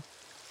remember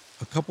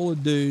a couple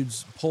of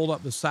dudes pulled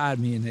up beside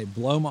me and they'd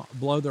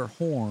blow their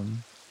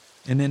horn.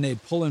 And then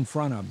they'd pull in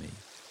front of me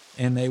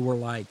and they were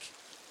like,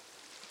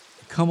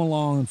 come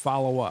along and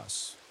follow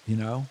us, you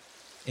know?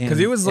 Because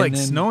it was like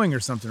snowing or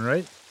something,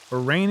 right? Or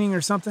raining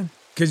or something?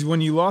 Because when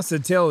you lost the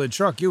tail of the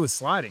truck, it was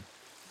sliding.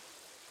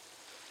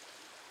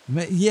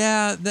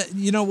 Yeah,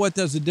 you know what?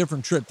 That's a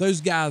different trip. Those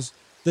guys,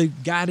 they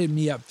guided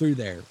me up through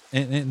there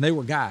and they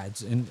were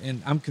guides.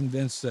 And I'm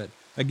convinced that,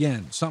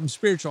 again, something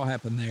spiritual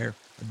happened there.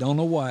 I don't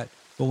know what,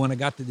 but when I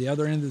got to the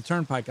other end of the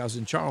turnpike, I was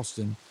in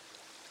Charleston.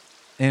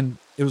 And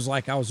it was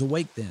like I was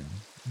awake then.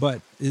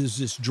 But it was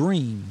this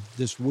dream,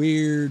 this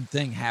weird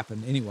thing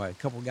happened. Anyway, a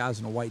couple of guys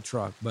in a white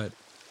truck. But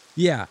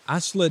yeah, I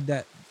slid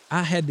that.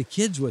 I had the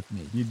kids with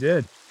me. You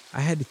did. I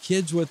had the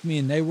kids with me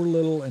and they were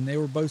little and they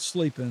were both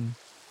sleeping.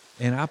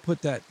 And I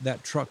put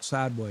that truck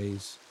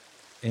sideways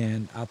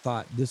and I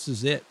thought, this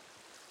is it.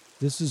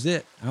 This is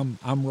it.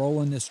 I'm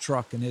rolling this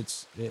truck and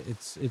it's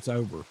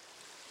over.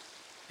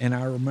 And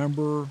I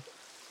remember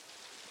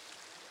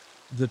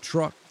the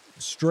truck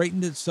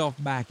straightened itself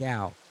back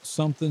out.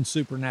 Something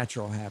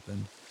supernatural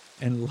happened.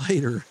 And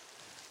later,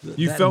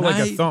 you felt like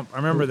a thump. I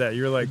remember that.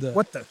 You were like,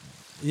 what the?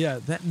 Yeah,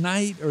 that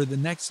night or the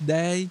next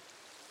day,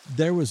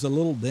 there was a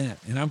little dent.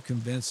 And I'm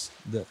convinced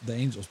that the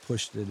angels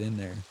pushed it in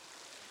there.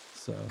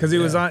 So because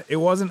it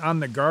wasn't on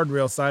the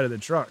guardrail side of the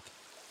truck.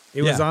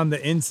 It was on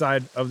the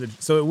inside of the,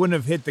 so it wouldn't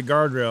have hit the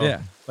guardrail.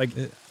 Yeah. Like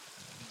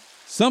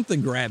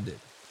something grabbed it.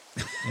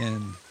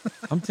 And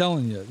I'm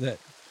telling you that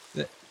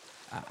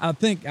I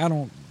think I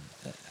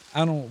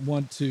don't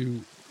want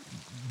to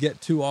get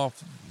too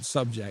off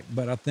subject,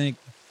 but I think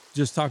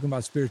just talking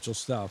about spiritual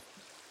stuff,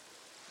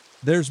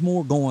 there's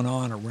more going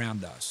on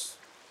around us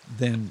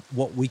than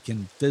what we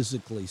can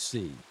physically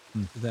see.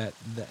 That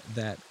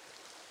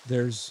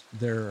there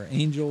are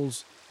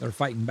angels that are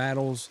fighting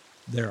battles.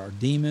 There are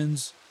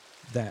demons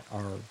that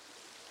are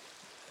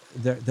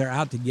they're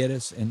out to get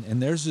us,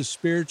 and there's a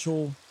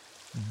spiritual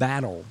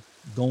battle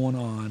going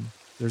on.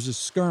 There's a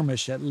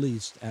skirmish, at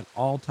least at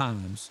all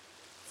times,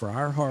 for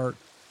our heart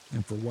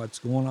and for what's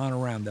going on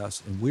around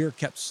us, and we're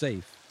kept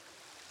safe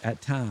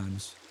at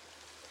times.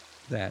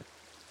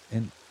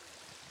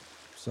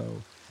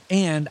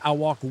 And I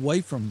walk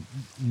away from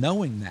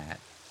knowing that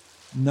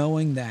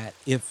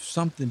if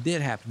something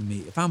did happen to me,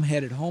 if I'm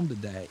headed home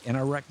today and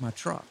I wreck my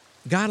truck,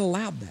 God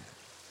allowed that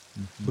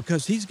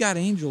because He's got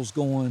angels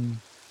going,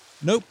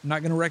 nope,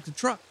 not going to wreck the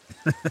truck.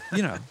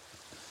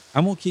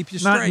 I'm going to keep you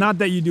straight. Not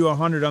that you do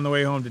 100 on the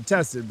way home to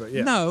test it, but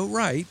yeah. No,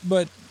 right.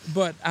 But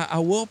I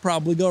will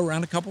probably go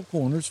around a couple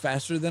corners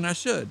faster than I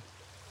should.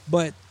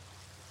 But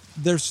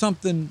there's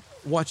something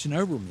watching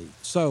over me.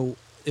 So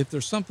if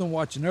there's something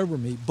watching over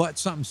me, but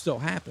something still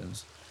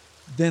happens,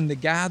 then the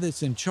guy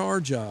that's in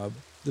charge of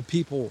the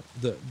people,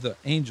 the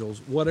angels,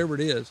 whatever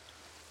it is,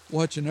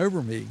 watching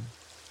over me,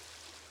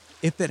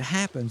 if it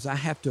happens, I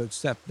have to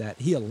accept that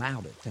He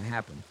allowed it to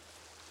happen.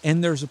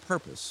 And there's a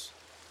purpose.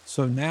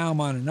 So now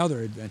I'm on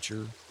another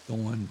adventure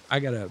going, I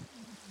got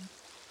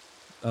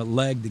a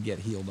leg to get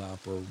healed up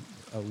or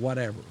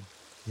whatever,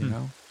 you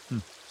know?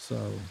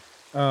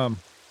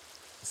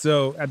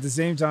 So at the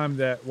same time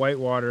that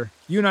Whitewater,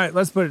 you and I,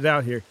 let's put it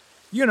out here,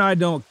 you and I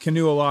don't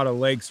canoe a lot of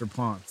lakes or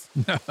ponds.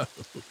 No.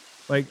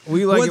 Like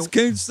we like. What's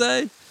Coon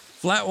say?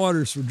 Flat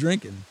water's for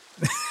drinking.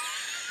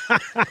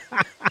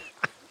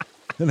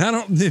 And I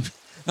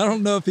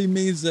don't know if he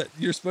means that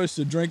you're supposed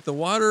to drink the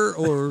water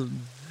or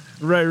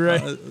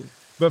right.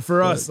 But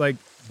for us, like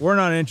we're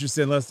not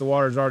interested unless the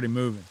water's already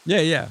moving.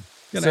 Yeah.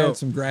 Gotta add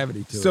some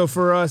gravity to it. So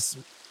for us,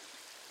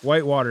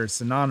 Whitewater is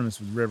synonymous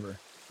with river,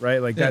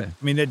 right? Like that. I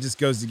mean, that just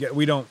goes together.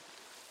 We don't.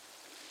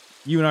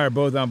 You and I are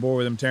both on board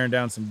with them tearing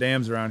down some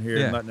dams around here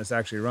and letting us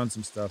actually run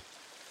some stuff.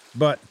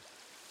 But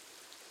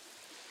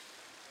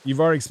you've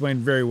already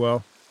explained very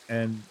well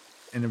and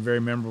in a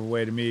very memorable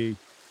way to me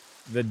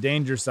the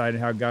danger side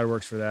and how God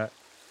works for that.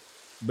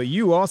 But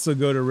you also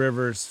go to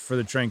rivers for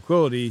the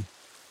tranquility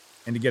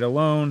and to get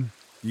alone.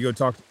 You go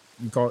talk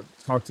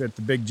at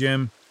the big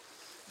gym,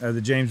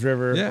 the James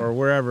River or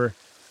wherever.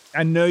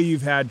 I know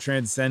you've had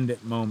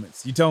transcendent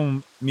moments. You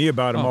tell me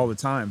about them all the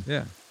time.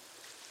 Yeah.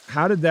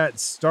 How did that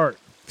start?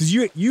 Because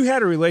you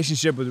had a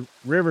relationship with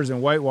rivers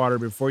and Whitewater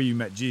before you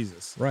met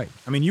Jesus. Right.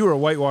 I mean, you were a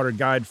Whitewater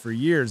guide for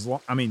years.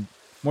 I mean,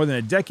 more than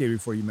a decade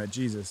before you met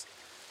Jesus.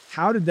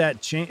 How did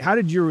that change? How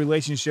did your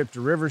relationship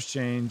to rivers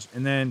change?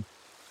 And then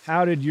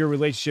how did your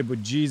relationship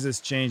with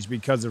Jesus change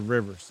because of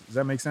rivers? Does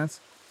that make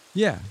sense?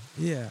 Yeah.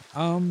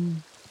 I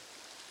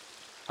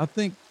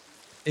think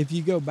if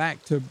you go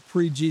back to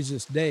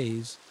pre-Jesus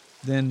days,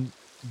 then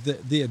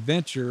the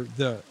adventure,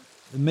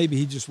 maybe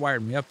He just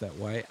wired me up that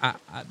way.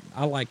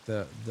 I like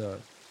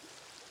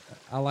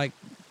I like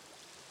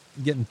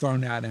getting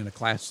thrown out in a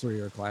class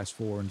 3 or a class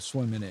 4 and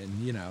swimming it,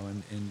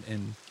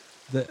 and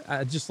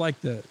I just like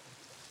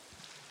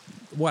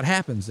what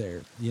happens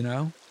there,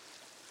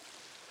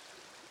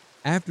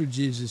 After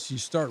Jesus, you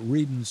start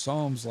reading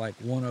Psalms like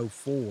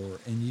 104,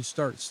 and you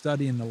start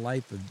studying the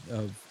life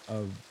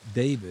of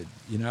David,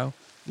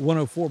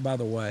 104, by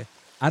the way,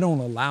 I don't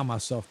allow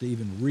myself to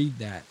even read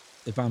that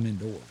if I'm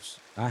indoors.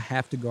 I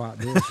have to go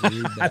outdoors to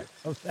read that.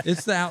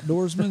 It's the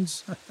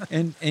outdoorsman's,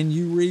 and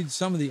you read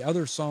some of the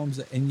other Psalms,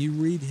 and you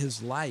read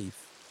his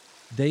life,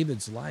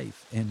 David's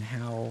life, and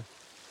how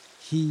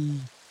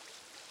he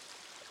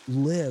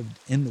lived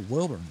in the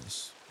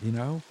wilderness,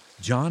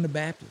 John the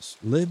Baptist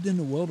lived in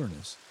the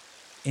wilderness.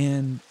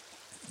 And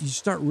you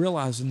start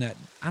realizing that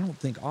I don't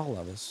think all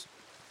of us,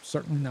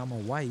 certainly not my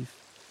wife,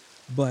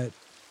 but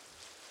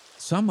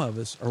some of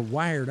us are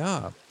wired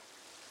up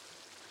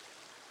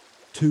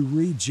to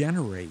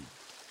regenerate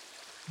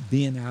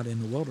being out in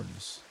the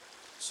wilderness.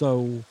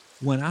 So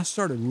when I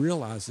started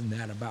realizing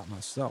that about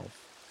myself,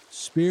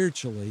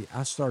 spiritually,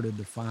 I started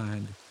to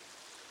find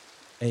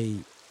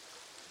an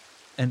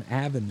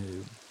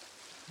avenue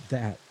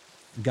that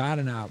God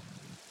and I,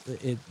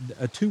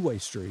 a two-way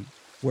street,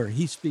 where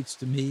He speaks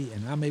to me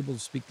and I'm able to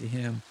speak to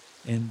Him.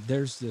 And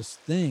there's this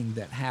thing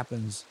that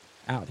happens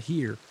out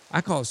here.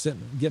 I call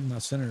it getting my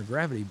center of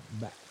gravity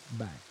back,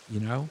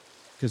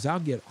 because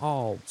I'll get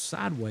all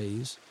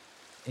sideways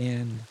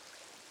and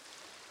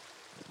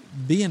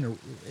be in a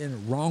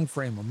wrong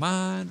frame of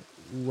mind,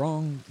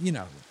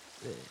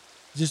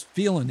 just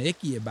feeling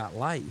icky about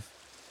life.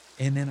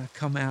 And then I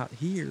come out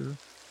here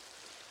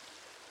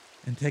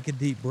and take a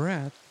deep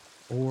breath,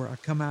 or I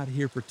come out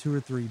here for 2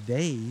 or 3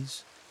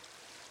 days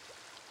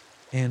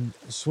and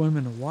swim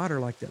in the water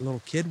like that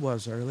little kid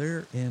was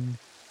earlier, and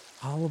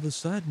all of a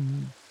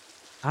sudden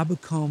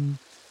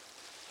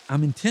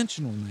I'm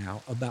intentional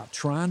now about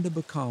trying to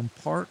become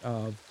part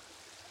of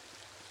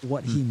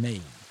what He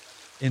made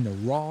in the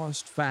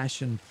rawest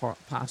fashion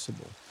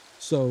possible.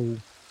 So,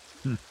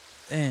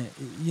 and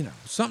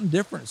something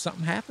different,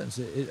 something happens.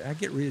 I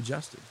get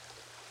readjusted.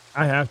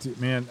 I have to,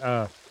 man.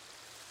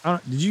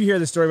 Did you hear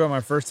the story about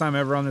my first time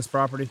ever on this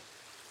property?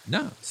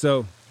 No.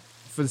 So,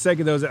 for the sake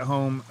of those at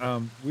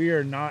home, we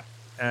are not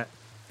at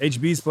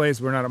HB's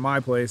place. We're not at my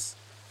place.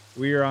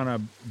 We are on a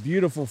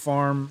beautiful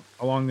farm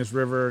along this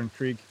river and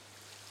creek,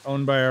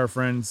 owned by our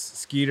friends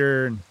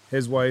Skeeter and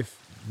his wife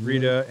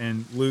Rita,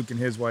 and Luke and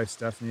his wife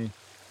Stephanie.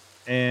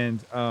 And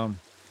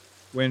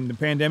when the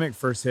pandemic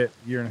first hit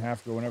a year and a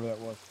half ago, whenever that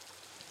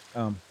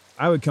was,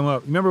 I would come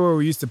up. Remember where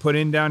we used to put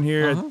in down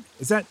here?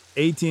 Is that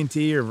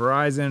AT&T or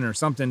Verizon or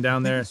something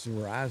down there? It's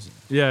Verizon.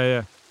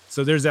 Yeah.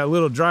 So there's that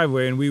little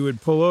driveway, and we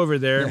would pull over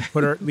there,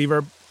 leave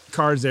our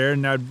cars there,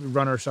 and I'd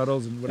run our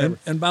shuttles and whatever.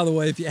 And by the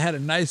way, if you had a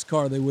nice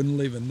car, they wouldn't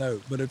leave a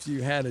note. But if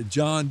you had a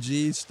John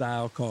G.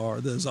 style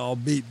car that's all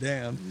beat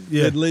down,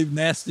 they'd leave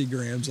nasty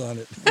grams on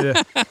it.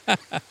 Yeah.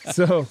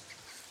 So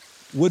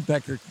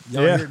woodpecker,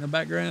 y'all hear it in the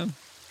background?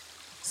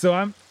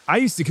 So I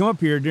used to come up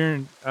here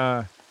during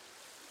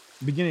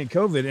beginning of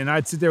COVID, and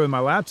I'd sit there with my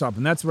laptop,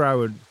 and that's where I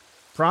would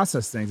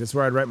process things. That's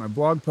where I'd write my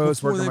blog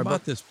posts. Before they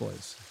bought this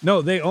place.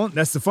 No, they own.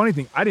 That's the funny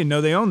thing. I didn't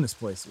know they owned this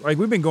place. Like,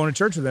 we've been going to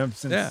church with them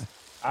since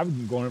I've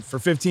been going for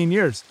 15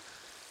 years.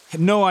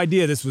 Had no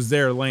idea this was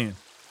their land.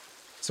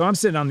 So I'm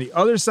sitting on the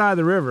other side of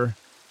the river,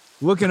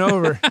 looking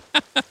over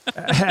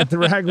at the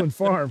Raglan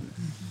farm,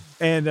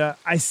 and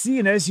I see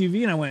an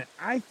SUV, and I went,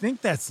 I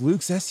think that's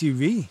Luke's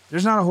SUV.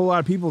 There's not a whole lot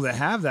of people that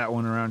have that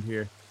one around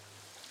here.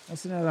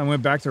 I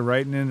went back to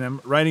writing, and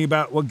I'm writing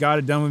about what God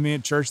had done with me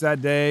at church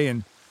that day,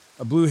 and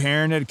a blue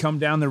heron had come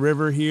down the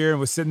river here and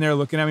was sitting there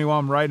looking at me while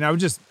I'm writing. I was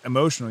just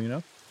emotional, you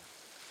know?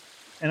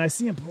 And I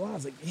see him pull out. I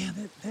was like, yeah,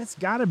 that's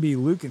got to be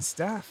Luke and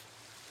Steph.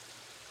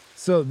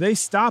 So they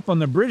stop on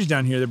the bridge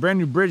down here. The brand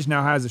new bridge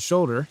now has a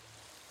shoulder.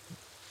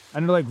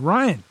 And they're like,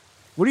 Ryan,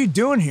 what are you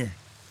doing here?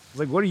 I was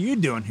like, what are you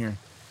doing here?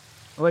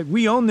 They're like,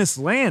 we own this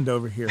land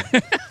over here.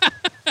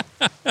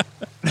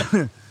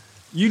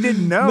 You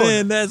didn't know.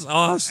 Man, that's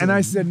awesome. And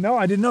I said, no,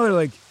 I didn't know. They're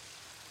like,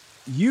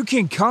 you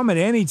can come at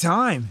any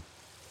time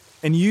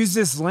and use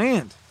this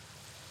land.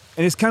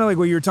 And it's kind of like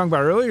what you were talking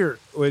about earlier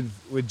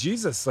with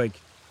Jesus. Like,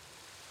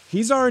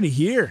 he's already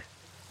here.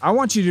 I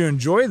want you to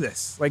enjoy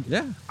this. Like,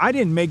 I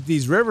didn't make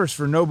these rivers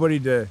for nobody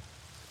to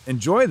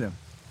enjoy them.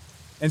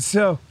 And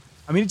so,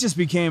 I mean, it just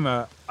became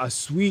a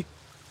sweet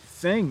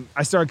thing.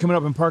 I started coming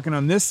up and parking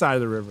on this side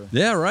of the river.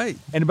 Yeah, right.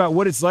 And about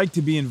what it's like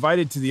to be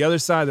invited to the other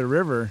side of the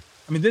river.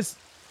 I mean,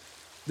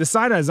 the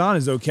side I was on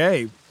is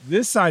okay.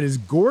 This side is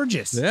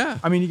gorgeous. Yeah.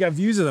 I mean, you got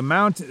views of the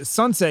mountain,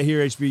 sunset here,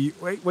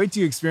 HB. Wait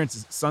till you experience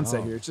the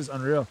sunset here. It's just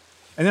unreal.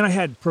 And then I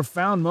had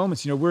profound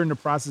moments. You know, we're in the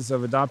process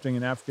of adopting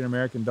an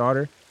African-American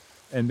daughter,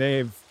 and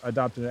they've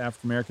adopted an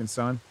African-American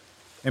son.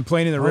 And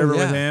playing in the river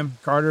with him,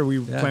 Carter, we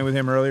were playing with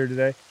him earlier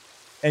today.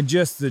 And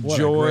just the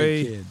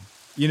joy,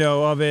 you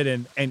know, of it,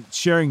 and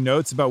sharing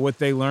notes about what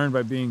they learned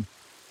by being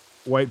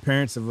white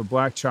parents of a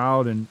black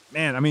child. And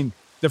man, I mean,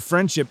 the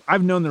friendship,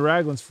 I've known the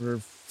Raglans for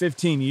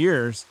 15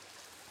 years,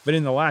 but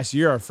in the last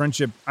year, our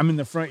friendship, I'm in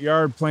the front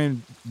yard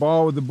playing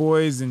ball with the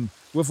boys and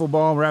wiffle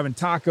ball. We're having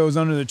tacos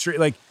under the tree.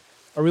 Like,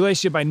 a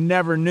relationship I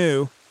never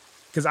knew,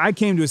 because I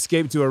came to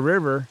escape to a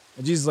river,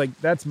 and Jesus is like,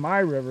 that's my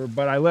river,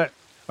 but I let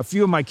a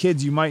few of my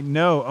kids you might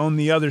know own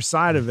the other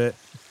side of it.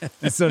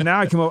 And so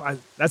now I come up,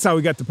 that's how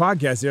we got the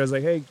podcast here. I was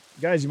like, hey,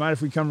 guys, you mind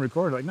if we come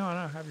record? Like, no,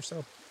 have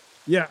yourself.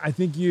 Yeah, I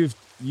think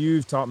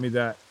you've taught me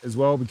that as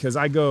well, because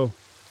I go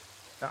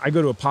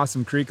to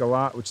Opossum Creek a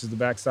lot, which is the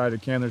backside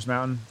of Candler's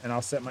Mountain, and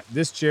I'll set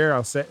this chair,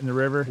 I'll set in the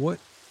river.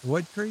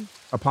 What creek?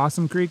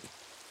 Opossum Creek.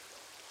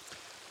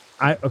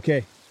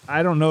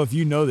 I don't know if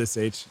you know this,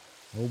 H.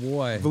 Oh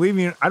boy. Believe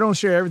me, I don't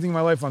share everything in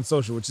my life on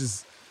social, which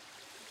is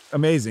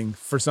amazing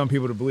for some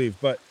people to believe.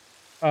 But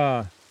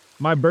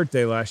my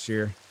birthday last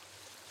year,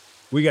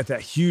 we got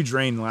that huge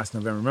rain last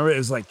November. Remember, it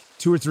was like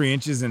 2 or 3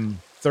 inches in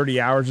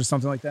 30 hours or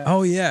something like that.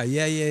 Oh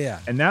yeah.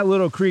 And that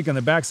little creek on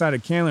the backside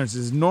of Candler's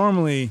is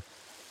normally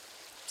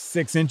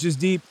 6 inches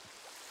deep,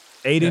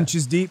 8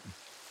 inches deep.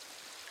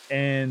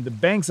 And the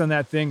banks on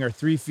that thing are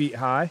 3 feet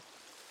high.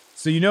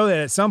 So you know that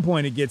at some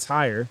point it gets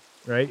higher,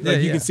 right? Like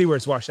you can see where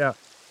it's washed out.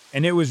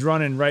 And it was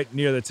running right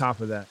near the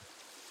top of that.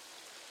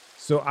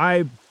 So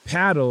I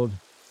paddled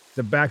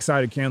the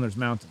backside of Candler's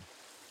Mountain.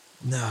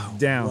 No.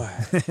 Down.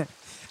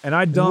 And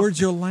I dumped. Where'd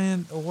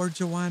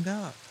you wind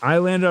up? I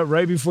landed up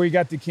right before you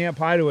got to Camp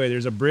Hideaway.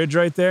 There's a bridge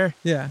right there.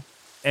 Yeah.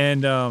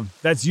 And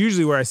that's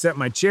usually where I set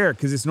my chair,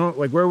 because it's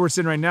like where we're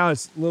sitting right now,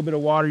 it's a little bit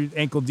of water,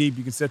 ankle deep.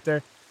 You can sit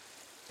there.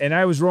 And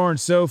I was roaring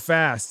so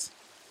fast.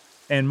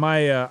 And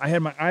I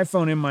had my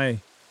iPhone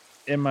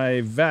in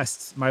my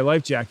vest, my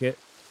life jacket,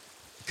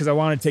 because I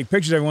wanted to take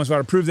pictures every once in a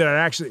while to prove that I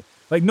actually,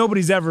 like,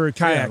 nobody's ever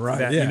kayaked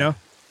that, you know?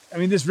 I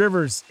mean, this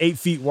river's 8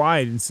 feet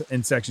wide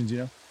in sections, you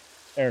know,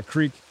 or a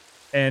creek.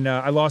 And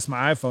I lost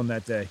my iPhone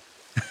that day.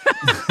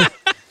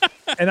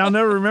 And I'll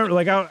never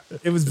remember,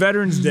 it was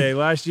Veterans Day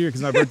last year,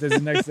 because my birthday's the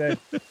next day.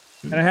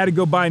 And I had to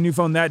go buy a new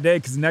phone that day,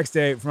 because the next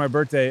day for my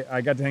birthday,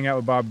 I got to hang out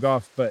with Bob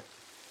Goff. But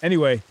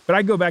anyway,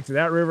 I go back to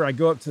that river. I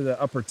go up to the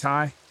Upper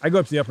Ty. I go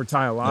up to the Upper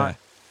Ty a lot. Yeah.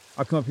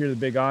 I'll come up here to the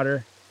Big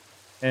Otter.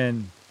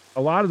 And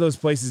a lot of those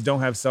places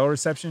don't have cell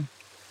reception.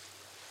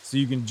 So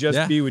you can just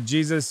Yeah. be with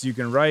Jesus. You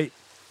can write.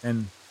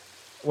 And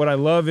what I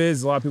love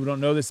is, a lot of people don't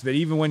know this, but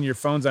even when your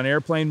phone's on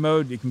airplane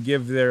mode, you can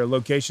give their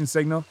location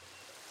signal.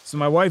 So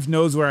my wife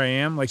knows where I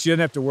am. Like, she doesn't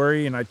have to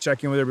worry, and I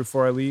check in with her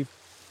before I leave.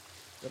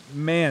 But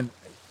man,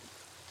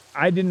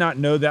 I did not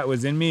know that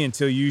was in me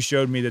until you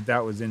showed me that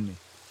that was in me.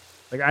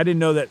 Like, I didn't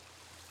know that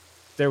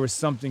there was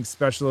something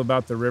special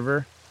about the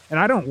river. And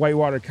I don't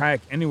whitewater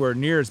kayak anywhere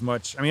near as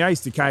much. I mean, I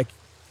used to kayak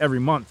every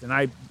month, and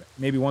I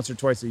maybe once or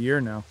twice a year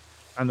now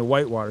on the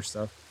whitewater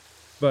stuff.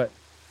 But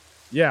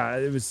yeah,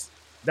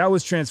 that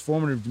was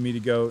transformative to me to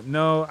go,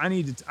 no, I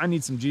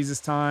need some Jesus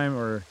time,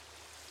 or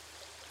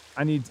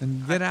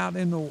and get out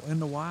in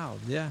the wild.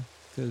 Yeah.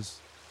 Cause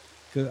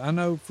I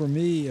know for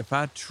me, if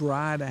I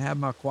try to have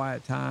my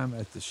quiet time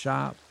at the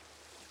shop,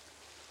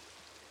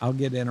 I'll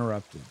get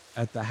interrupted.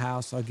 At the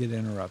house, I'll get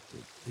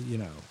interrupted, you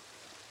know,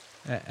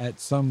 at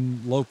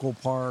some local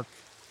park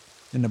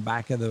in the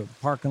back of the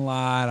parking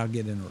lot, I'll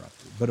get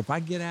interrupted. But if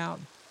I get out,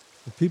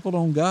 if people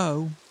don't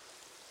go,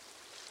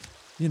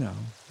 you know,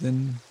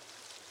 then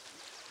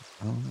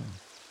I don't know.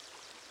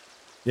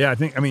 Yeah,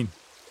 I mean,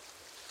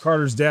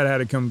 Carter's dad had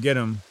to come get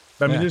him.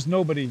 But I mean, Yeah. there's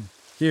nobody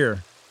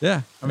here.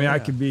 Yeah. I mean, I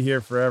could be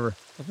here forever.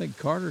 I think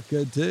Carter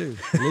could too.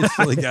 At least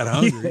till he got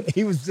hungry.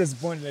 He was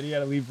disappointed that he had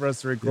to leave for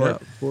us to record.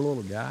 Yeah, poor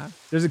little guy.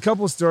 There's a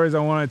couple stories I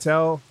want to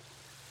tell.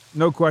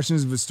 No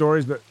questions but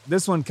stories, but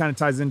this one kind of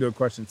ties into a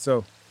question.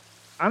 So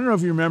I don't know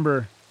if you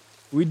remember,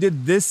 we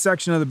did this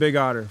section of the Big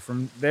Otter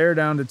from there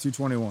down to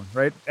 221,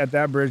 right? At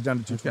that bridge down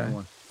to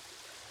 221.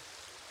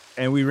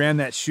 And we ran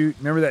that chute.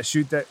 Remember that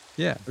chute that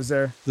was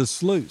there? The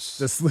sluice.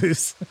 The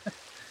sluice.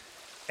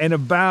 And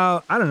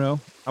about, I don't know,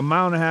 a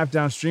mile and a half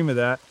downstream of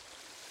that,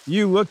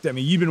 you looked at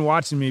me. You've been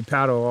watching me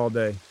paddle all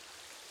day.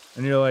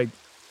 And you're like,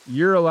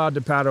 you're allowed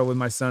to paddle with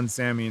my son,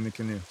 Sammy, in the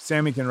canoe.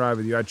 Sammy can ride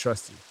with you. I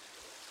trust you.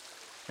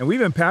 And we've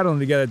been paddling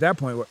together at that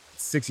point, what,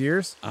 6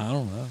 years? I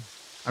don't know.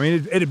 I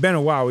mean, it had been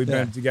a while we've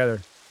been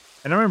together.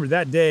 And I remember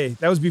that day,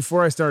 that was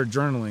before I started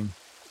journaling.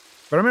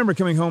 But I remember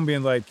coming home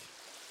being like,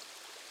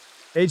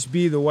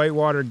 HB, the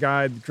whitewater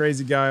guy, the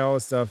crazy guy, all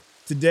this stuff.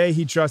 Today,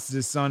 he trusted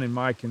his son in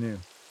my canoe.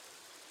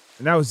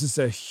 And that was just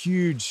a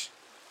huge,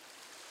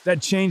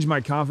 that changed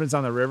my confidence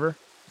on the river.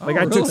 Like,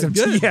 I took some,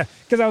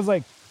 because I was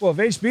like, well, if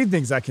HB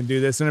thinks I can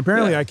do this, and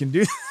apparently I can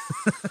do,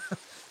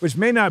 which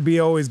may not be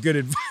always good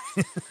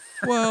advice.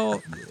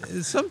 Well,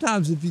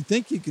 sometimes if you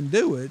think you can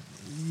do it,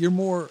 you're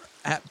more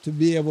apt to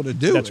be able to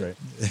do it.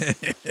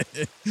 That's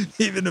right.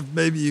 Even if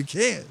maybe you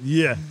can't.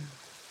 Yeah.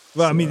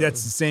 Well, I mean,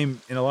 that's the same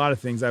in a lot of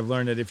things. I've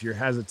learned that if you're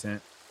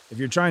hesitant, if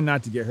you're trying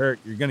not to get hurt,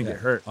 you're going to get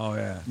hurt. Oh,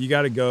 yeah. You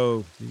got to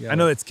go. I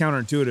know it's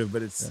counterintuitive,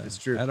 but it's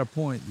true. At a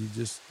point, you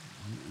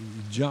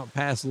jump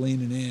past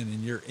leaning in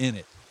and you're in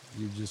it.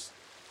 You just.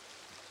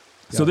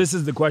 So this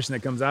is the question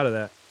that comes out of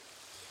that.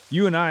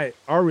 You and I,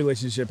 our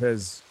relationship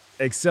has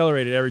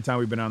accelerated every time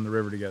we've been on the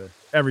river together.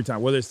 Every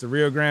time, whether it's the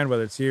Rio Grande,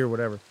 whether it's here,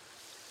 whatever.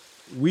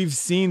 We've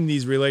seen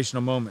these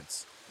relational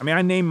moments. I mean,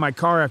 I named my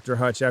car after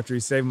Hutch after he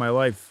saved my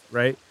life,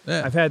 right?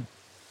 Yeah. I've had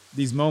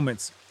these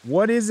moments.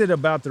 What is it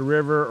about the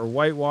river or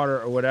whitewater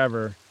or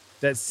whatever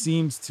that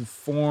seems to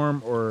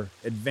form or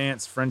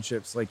advance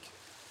friendships? Like,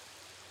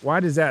 why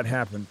does that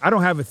happen? I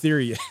don't have a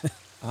theory yet.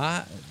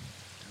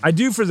 I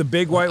do for the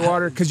big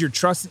whitewater, because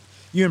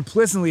you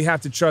implicitly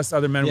have to trust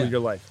other men with your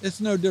life. It's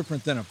no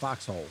different than a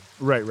foxhole.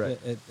 Right.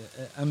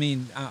 I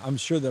mean, I'm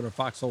sure that a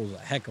foxhole is a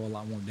heck of a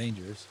lot more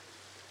dangerous,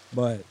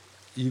 but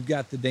you've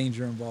got the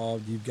danger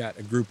involved. You've got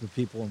a group of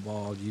people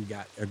involved. You've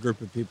got a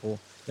group of people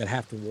that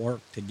have to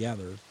work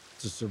together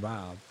to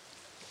survive.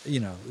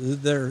 You know,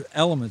 there are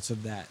elements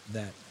of that,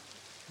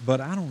 but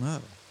I don't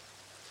know.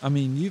 I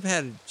mean, you've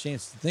had a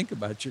chance to think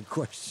about your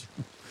question.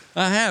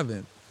 I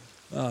haven't.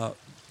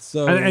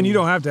 And you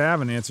don't have to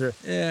have an answer.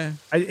 Yeah.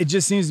 It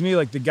just seems to me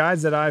like the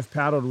guys that I've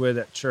paddled with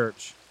at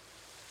church,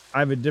 I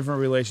have a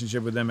different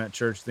relationship with them at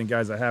church than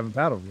guys I haven't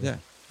paddled with. Yeah.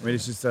 I mean,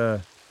 it's just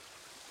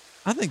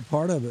I think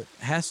part of it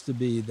has to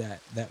be that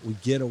we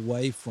get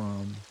away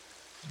from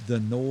the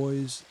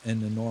noise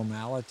and the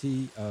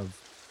normality of,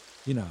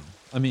 you know,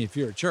 I mean, if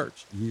you're at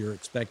church, you're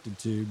expected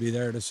to be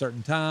there at a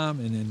certain time,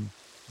 and then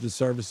the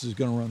service is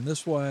going to run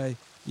this way,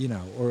 you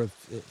know, or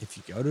if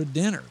you go to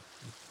dinner,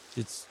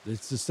 it's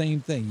the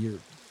same thing.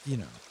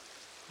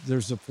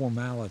 There's a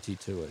formality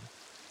to it.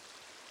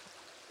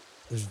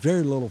 There's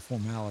very little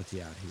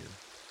formality out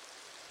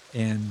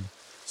here. And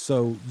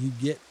so you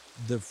get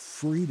the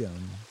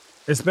freedom.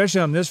 Especially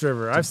on this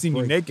river. I've seen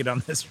you naked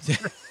on this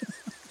river.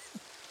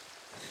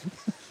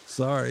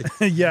 Sorry.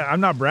 Yeah,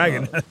 I'm not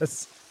bragging.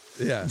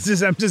 Yeah.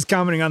 I'm just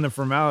commenting on the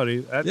formality.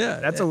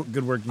 That's a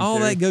good working all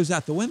theory. that goes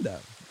out the window.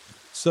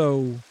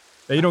 So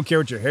you don't care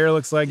what your hair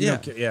looks like. Yeah. You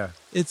don't care.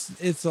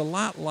 It's a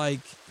lot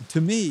like,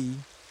 to me,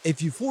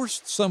 if you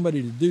forced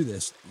somebody to do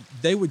this,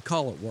 they would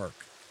call it work.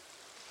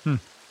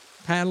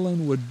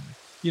 Paddling would,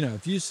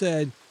 if you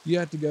said you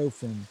have to go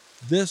from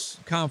this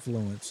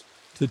confluence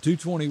to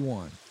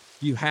 221,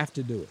 you have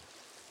to do it.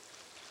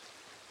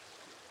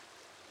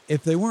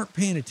 If they weren't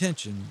paying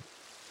attention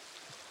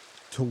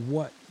to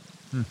what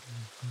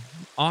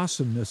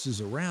awesomeness is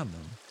around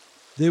them,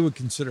 they would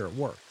consider it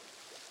work.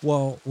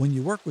 Well, when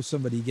you work with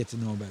somebody, you get to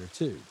know them better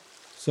too.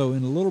 So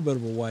in a little bit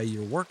of a way,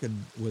 you're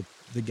working with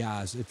the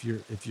guys. If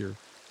you're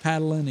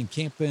paddling and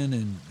camping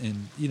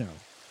and you know,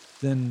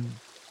 then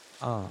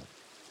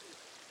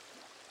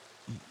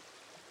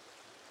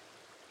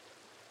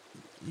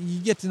you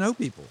get to know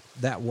people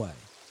that way,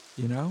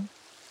 you know?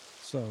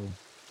 So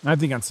I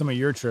think on some of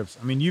your trips,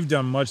 I mean, you've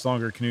done much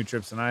longer canoe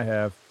trips than I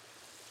have.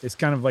 It's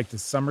kind of like the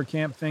summer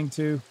camp thing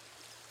too,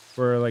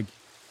 where like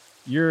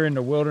you're in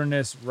the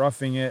wilderness,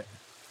 roughing it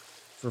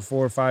for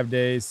 4 or 5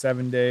 days,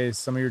 7 days.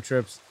 Some of your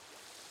trips,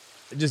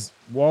 it just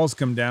walls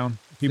come down.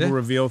 People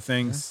reveal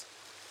things.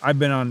 Yeah. I've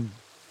been on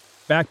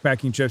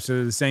backpacking trips that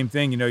are the same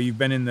thing. You know, you've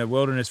been in the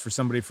wilderness for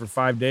somebody for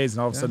 5 days,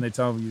 and all of a sudden they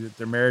tell you that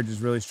their marriage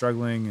is really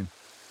struggling and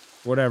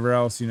whatever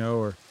else, you know,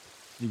 or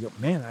you go,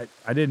 man,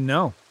 I didn't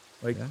know.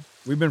 Like,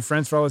 we've been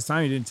friends for all this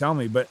time. You didn't tell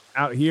me. But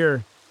out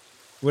here,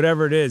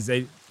 whatever it is,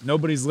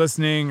 nobody's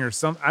listening or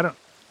some. I don't.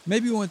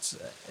 Maybe once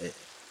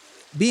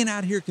being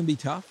out here can be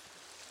tough,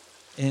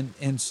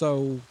 and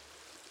so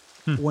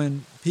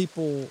when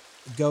people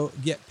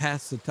get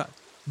past the tough,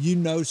 you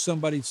know,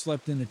 somebody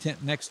slept in a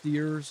tent next to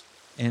yours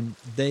and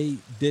they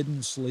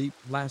didn't sleep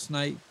last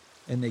night,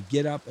 and they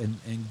get up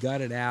and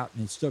gut it out,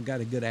 and they still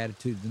got a good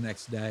attitude the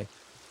next day.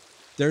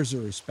 There's a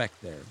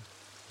respect there,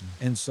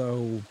 and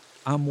so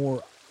I'm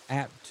more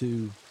apt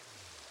to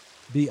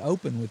be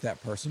open with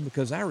that person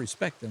because I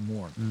respect them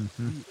more.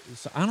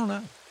 So I don't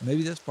know.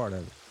 Maybe that's part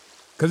of it.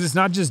 Because it's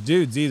not just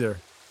dudes either.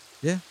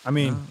 Yeah. I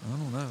mean, I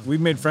don't know. We've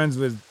made friends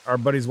with our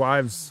buddies'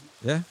 wives.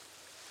 Yeah.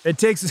 It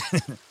takes,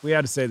 we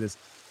had to say this,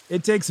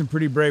 it takes some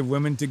pretty brave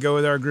women to go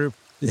with our group.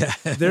 Yeah.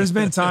 There's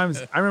been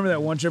times, I remember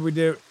that one trip we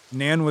did,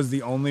 Nan was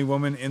the only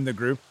woman in the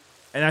group.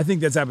 And I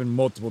think that's happened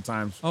multiple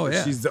times. Oh,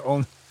 yeah. She's the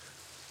only.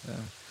 Yeah.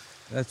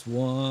 That's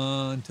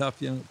one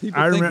tough young.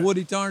 People think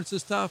Woody Torrance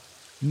is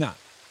tough. No.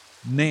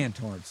 Nan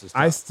Torrance is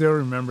tough. I still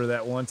remember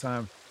that one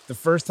time. The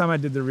first time I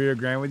did the Rio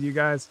Grande with you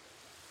guys,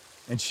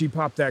 and she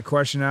popped that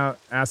question out,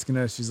 asking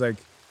us, she's like,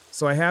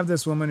 so I have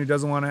this woman who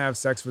doesn't want to have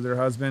sex with her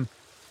husband.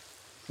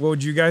 What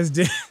would you guys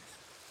do?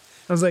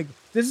 I was like,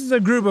 this is a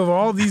group of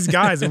all these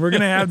guys, and we're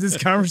going to have this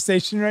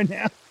conversation right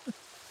now.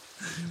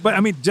 But,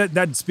 I mean,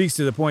 that speaks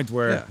to the point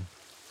where,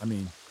 I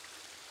mean,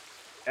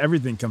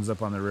 everything comes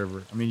up on the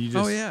river. I mean, you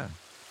just... Oh, yeah.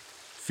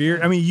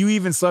 Fear. I mean, you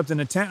even slept in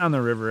a tent on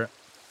the river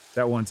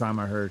that one time,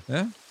 I heard.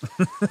 Yeah.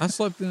 I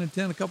slept in a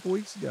tent a couple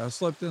weeks ago. I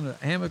slept in a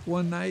hammock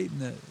one night in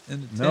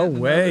the tent. No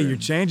way. You're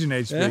changing,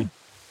 HP. Yeah.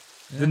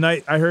 The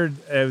night I heard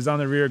it was on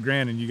the Rio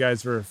Grande, and you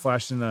guys were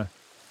flashing the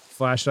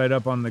flashlight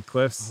up on the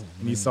cliffs,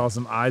 and you saw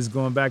some eyes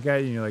going back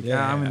at you, and you're like,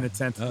 I'm in the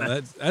tent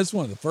tonight. That's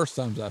one of the first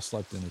times I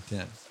slept in a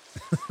tent.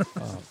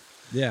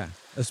 Yeah.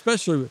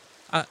 Especially,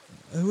 I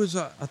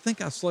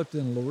think I slept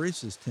in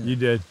Larissa's tent. You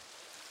did.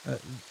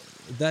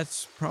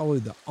 That's probably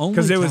the only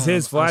because it was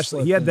his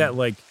flashlight. He had that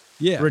like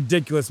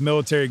ridiculous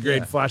military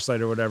grade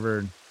flashlight or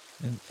whatever,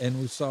 and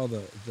we saw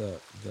the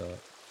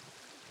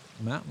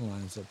mountain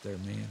lions up there,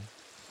 man.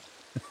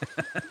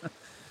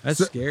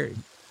 That's scary.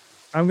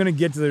 I'm gonna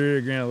get to the Rio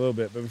Grande a little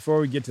bit, but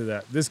before we get to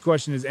that, this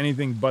question is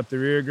anything but the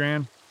Rio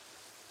Grande.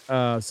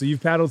 So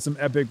you've paddled some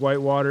epic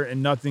whitewater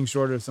and nothing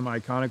short of some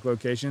iconic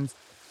locations.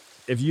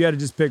 If you had to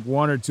just pick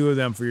one or two of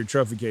them for your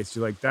trophy case,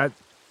 you're like that.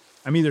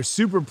 I'm either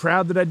super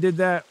proud that I did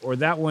that, or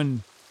that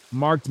one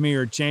marked me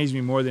or changed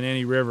me more than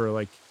any river,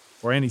 like,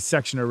 or any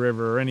section of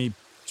river or any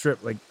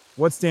trip. Like,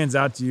 what stands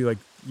out to you, like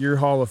your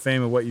Hall of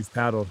Fame of what you've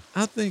paddled?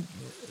 I think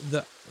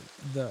the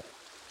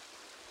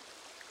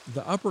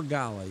Upper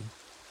Gully,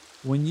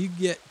 when you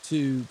get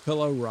to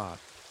Pillow Rock,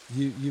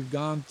 you've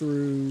gone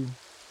through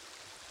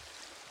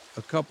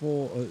a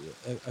couple,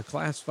 a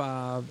class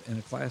 5 and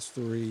a class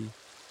 3,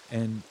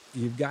 and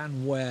you've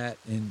gotten wet,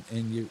 and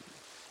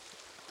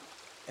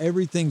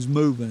everything's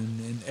moving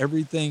and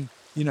everything,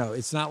 you know,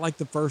 it's not like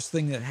the first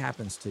thing that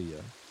happens to you.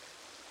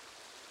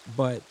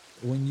 But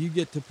when you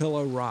get to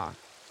Pillow Rock,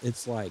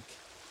 it's like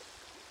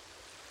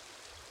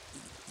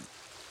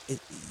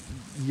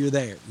you're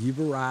there. You've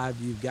arrived.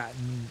 You've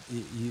gotten.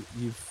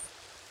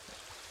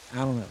 I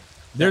don't know.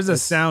 There's a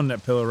sound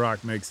that Pillow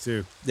Rock makes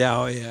too. Yeah.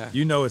 Oh yeah.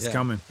 You know it's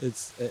coming.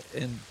 It's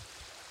and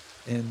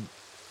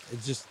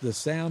it's just the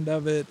sound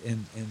of it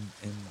and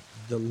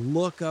the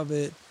look of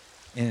it,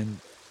 and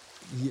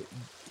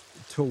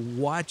to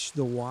watch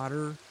the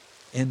water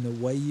and the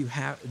way you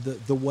have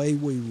the way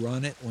we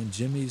run it when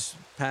Jimmy's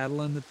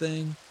paddling the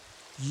thing,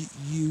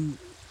 you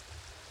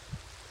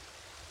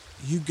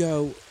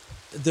go,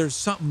 there's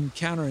something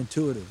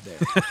counterintuitive there,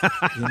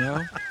 you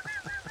know.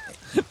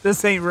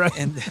 This ain't right.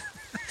 And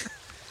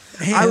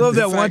I love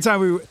that one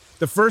time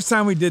the first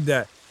time we did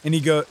that, and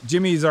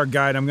Jimmy's our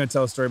guide. I'm going to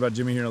tell a story about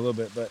Jimmy here in a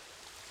little bit,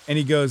 and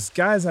he goes,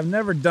 guys, I've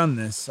never done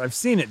this. I've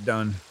seen it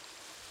done.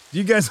 Do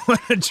you guys want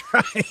to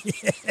try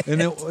it?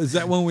 And is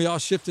that when we all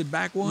shifted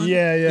back one?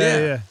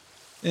 Yeah.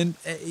 And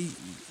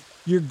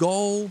your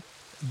goal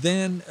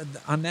then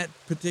on that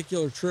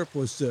particular trip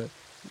was to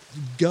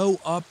go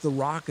up the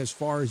rock as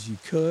far as you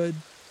could.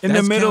 In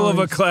the middle of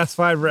a class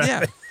 5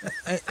 rapid.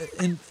 Yeah.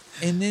 And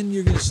then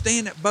you're going to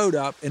stand that boat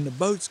up, and the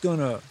boat's going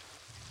to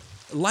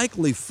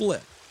likely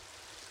flip.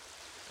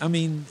 I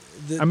mean,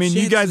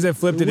 you guys have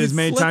flipped it as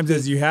many times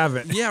as you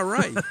haven't. Yeah,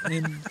 right.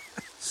 And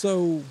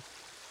so,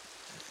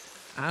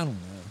 I don't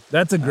know.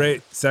 That's a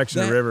great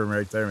section of river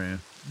right there, man.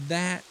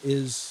 That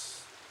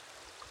is,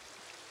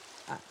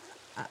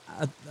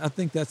 I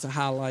think that's a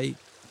highlight.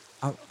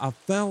 I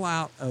fell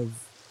out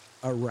of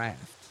a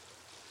raft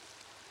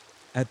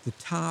at the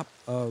top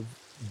of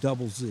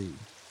Double Z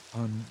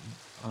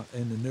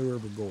in the New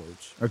River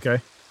Gorge.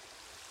 Okay.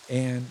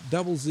 And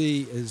Double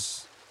Z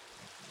is,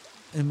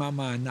 in my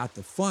mind, not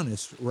the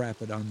funnest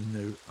rapid on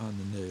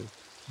the new,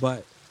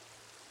 but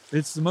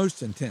it's the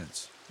most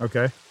intense.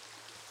 Okay.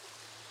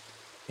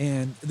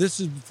 And this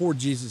is before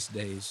Jesus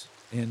days,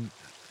 and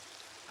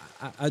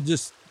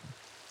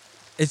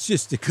it's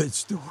just a good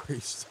story.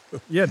 So,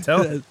 yeah,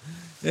 tell it.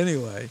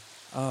 Anyway,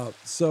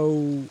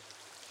 so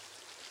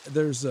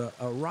there's a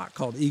rock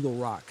called Eagle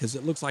Rock because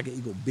it looks like an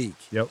eagle beak.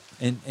 Yep.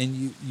 And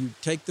you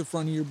take the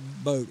front of your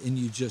boat and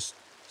you just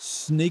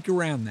sneak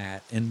around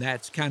that, and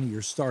that's kind of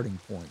your starting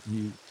point.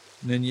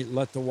 Then you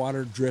let the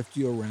water drift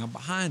you around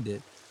behind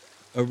it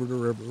over the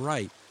river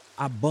right.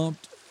 I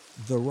bumped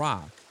the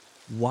rock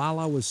while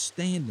I was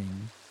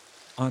standing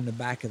on the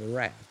back of the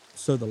raft.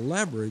 So the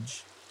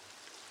leverage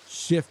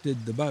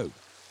shifted the boat.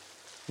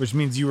 Which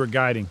means you were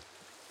guiding.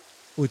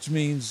 Which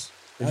means...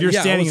 If you're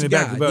standing in the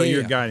back of the boat,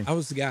 you're guiding. I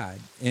was the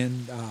guide.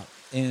 And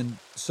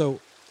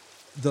so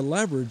the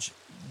leverage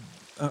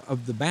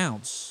of the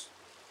bounce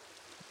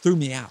threw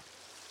me out.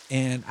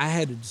 And I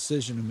had a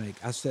decision to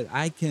make. I said,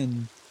 I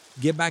can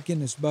get back in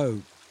this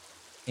boat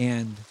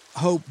and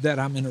hope that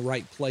I'm in the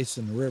right place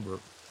in the river,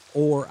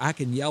 or I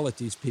can yell at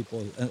these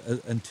people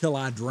until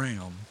I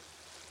drown.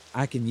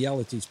 I can yell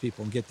at these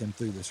people and get them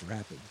through this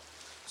rapid.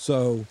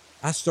 So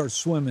I start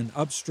swimming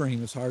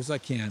upstream as hard as I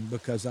can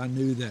because I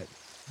knew that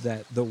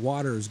the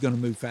water is going to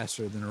move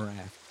faster than a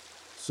raft.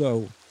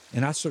 So,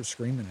 and I start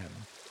screaming at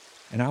them,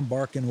 and I'm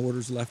barking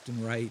orders left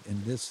and right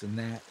and this and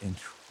that, and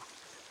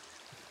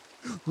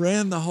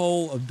ran the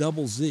whole of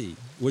Double Z,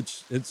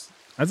 which that's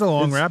a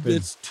long rapid.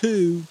 It's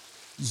 2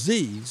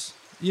 Z's,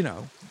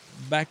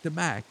 back to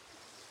back,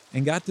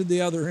 and got to the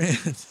other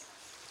end.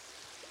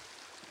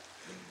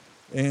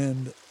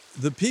 And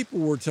the people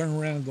were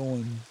turning around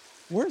going,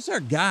 "Where's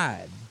our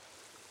guide?"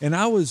 And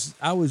I was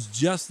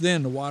just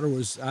then,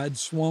 I'd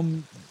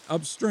swam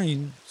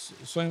upstream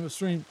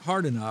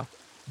hard enough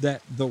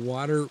that the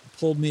water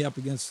pulled me up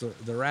against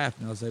the raft,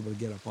 and I was able to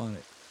get up on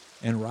it.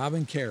 And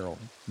Robin Carroll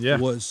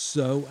was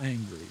so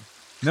angry.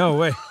 No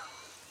way.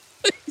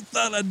 He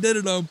thought I did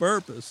it on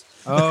purpose.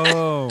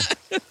 Oh,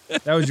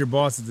 that was your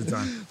boss at the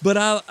time. But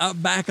I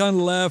back on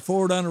the left,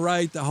 forward on the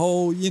right, the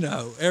whole,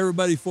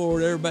 everybody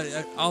forward, everybody,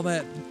 all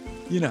that,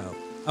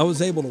 I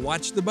was able to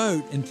watch the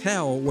boat and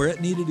tell where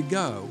it needed to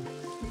go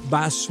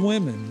by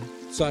swimming.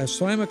 So I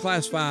swam a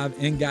class 5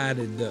 and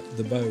guided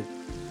the boat.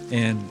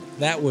 And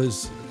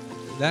that's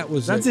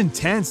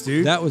intense,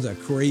 dude. That was a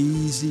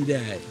crazy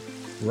day.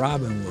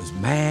 Robin was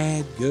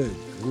mad. Good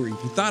grief.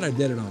 He thought I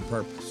did it on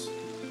purpose.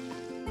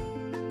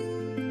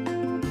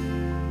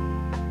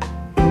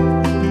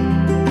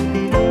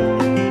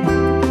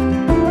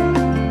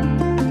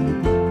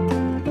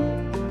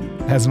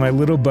 As my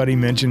little buddy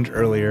mentioned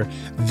earlier,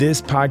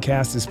 this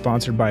podcast is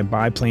sponsored by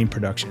Biplane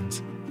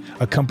Productions,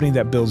 a company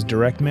that builds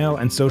direct mail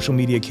and social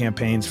media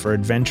campaigns for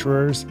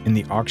adventurers in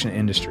the auction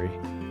industry.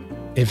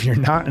 If you're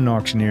not an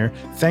auctioneer,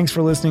 thanks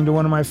for listening to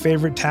one of my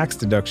favorite tax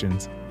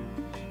deductions.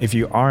 If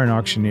you are an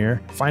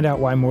auctioneer, find out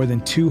why more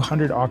than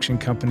 200 auction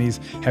companies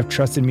have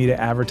trusted me to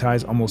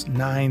advertise almost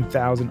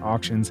 9,000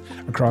 auctions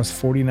across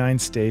 49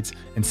 states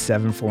and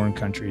 7 foreign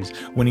countries,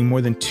 winning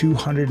more than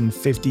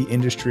 250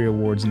 industry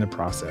awards in the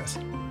process.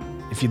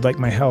 If you'd like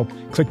my help,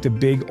 click the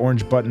big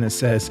orange button that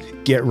says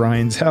Get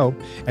Ryan's Help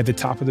at the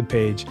top of the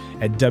page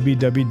at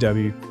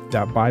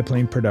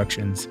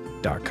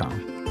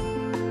www.biplaneproductions.com.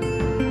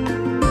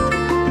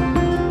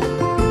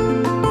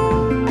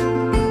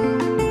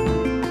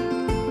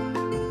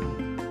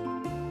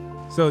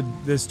 So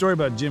the story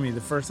about Jimmy,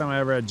 the first time I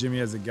ever had Jimmy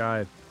as a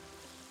guide,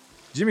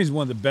 Jimmy's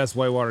one of the best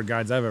whitewater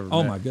guides I've ever met.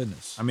 Oh, my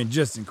goodness. I mean,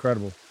 just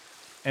incredible.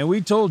 And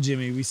we told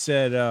Jimmy, we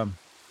said,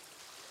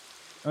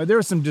 there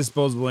was some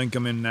disposable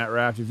income in that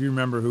raft, if you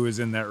remember who was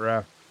in that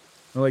raft.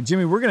 We're like,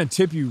 Jimmy, we're going to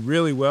tip you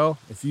really well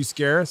if you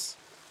scare us,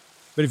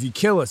 but if you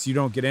kill us, you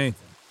don't get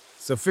anything.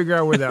 So figure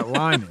out where that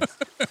line is.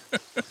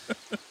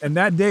 And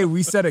that day,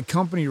 we set a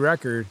company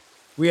record.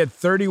 We had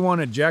 31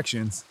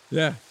 ejections.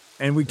 Yeah.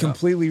 And we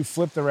completely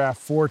flipped the raft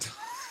four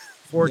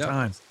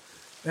times.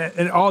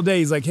 And all day,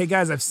 he's like, hey,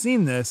 guys, I've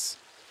seen this.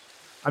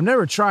 I've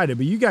never tried it,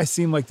 but you guys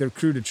seem like the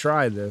crew to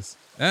try this.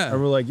 Yeah.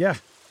 And we're like, yeah,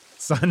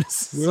 son.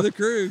 We're the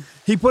crew.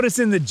 He put us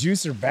in the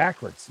juicer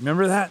backwards.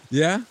 Remember that?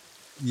 Yeah.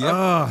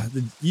 Yeah.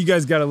 You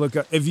guys got to look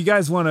up. If you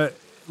guys want to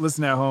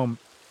listen at home,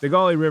 the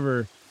Gauley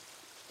River,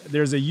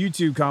 there's a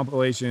YouTube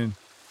compilation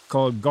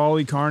called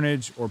Gauley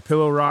Carnage or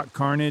Pillow Rock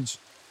Carnage.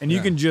 And you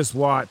can just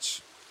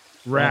watch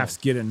rafts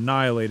get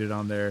annihilated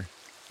on there.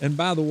 And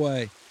by the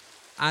way,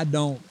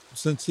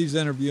 since he's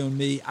interviewing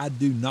me, I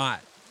do not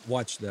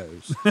watch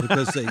those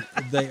because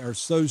they are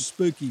so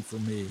spooky for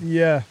me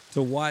Yeah.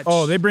 to watch.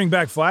 Oh, they bring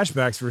back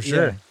flashbacks for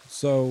sure. Yeah.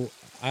 So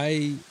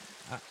I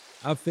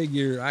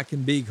figure I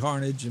can be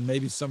Carnage and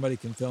maybe somebody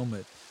can film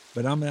it,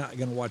 but I'm not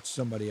going to watch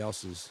somebody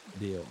else's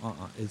deal.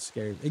 It's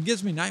scary. It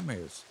gives me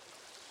nightmares.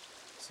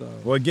 So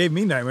Well, it gave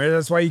me nightmares.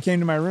 That's why you came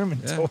to my room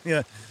and Yeah. told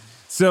me.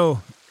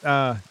 So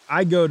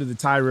I go to the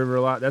Thai River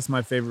a lot. That's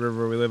my favorite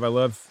river where we live. I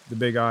love the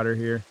Big Otter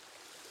here.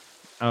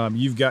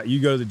 You go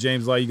to the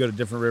James Lake, you go to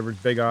different rivers,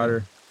 Big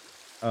Otter.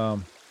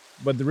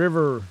 But the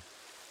river,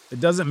 it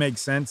doesn't make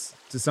sense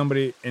to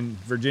somebody in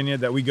Virginia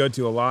that we go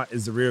to a lot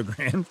is the Rio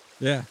Grande.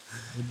 yeah,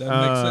 it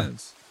doesn't make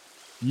sense.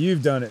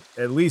 You've done it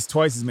at least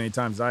twice as many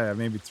times as I have,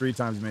 maybe 3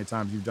 times as many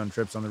times you've done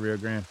trips on the Rio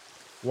Grande.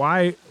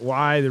 Why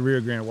the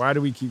Rio Grande? Why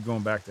do we keep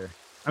going back there?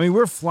 I mean,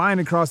 we're flying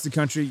across the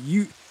country.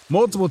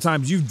 Multiple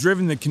times you've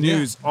driven the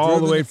canoes all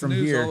the way from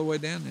here. All the way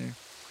down there.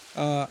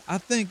 I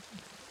think,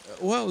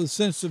 well, the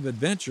sense of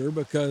adventure,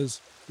 because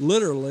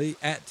literally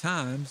at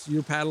times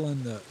you're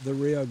paddling the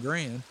Rio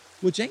Grande,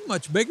 which ain't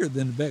much bigger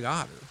than the Big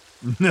Otter.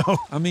 No.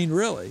 I mean,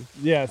 really.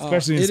 Yeah,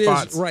 especially in it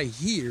spots. It is right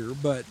here,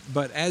 but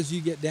as you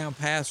get down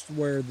past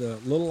where the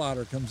Little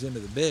Otter comes into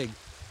the Big,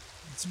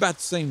 it's about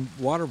the same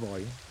water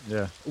volume.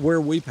 Yeah. Where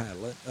we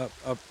paddle it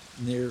up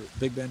near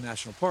Big Bend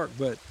National Park,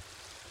 but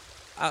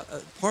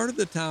part of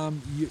the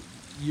time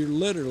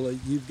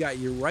you've got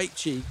your right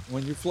cheek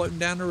when you're floating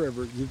down the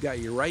river. You've got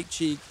your right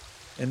cheek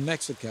in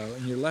Mexico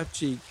and your left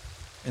cheek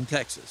in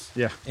Texas.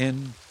 Yeah.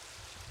 And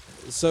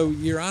so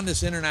you're on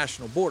this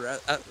international border.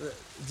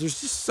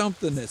 There's just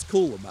something that's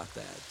cool about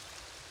that.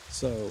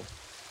 So,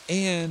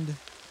 and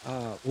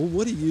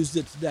Woody used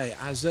it today.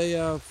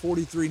 Isaiah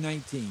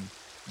 43:19.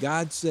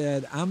 God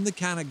said, "I'm the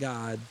kind of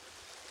God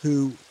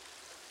who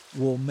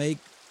will make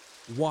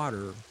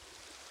water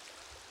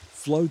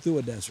flow through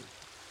a desert."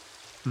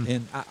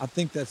 And I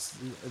think that's,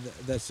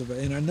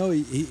 and I know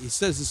he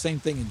says the same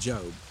thing in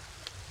Job.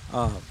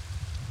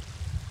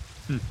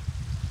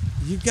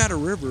 You've got a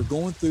river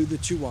going through the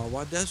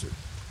Chihuahua Desert.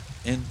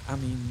 And I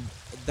mean,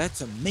 that's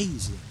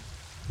amazing.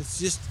 It's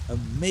just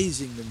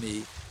amazing to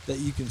me that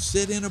you can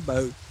sit in a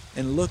boat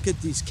and look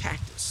at these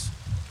cactus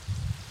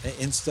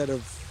instead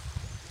of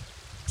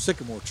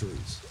sycamore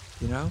trees,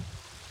 you know?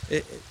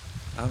 I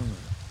don't know.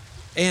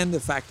 And the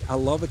fact I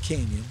love a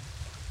canyon.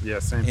 Yeah,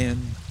 same.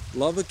 And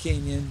love a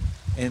canyon,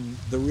 and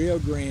the Rio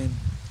Grande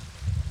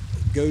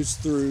goes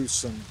through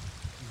some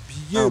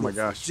beautiful, Oh my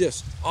gosh,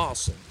 just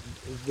awesome,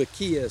 the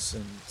Kias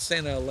and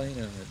Santa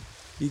Elena, and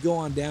you go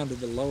on down to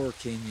the lower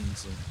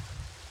canyons, and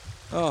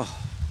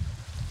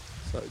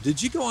so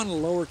did you go on a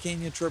lower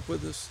canyon trip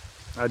with us?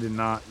 I did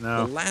not.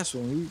 No. The last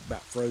one we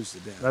about froze to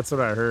death. That's what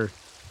I heard.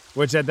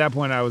 Which at that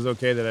point I was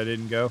okay that I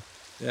didn't go.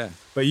 Yeah.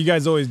 But you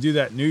guys always do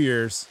that New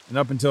Year's, and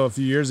up until a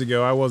few years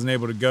ago, I wasn't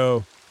able to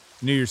go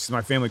New Year's because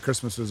my family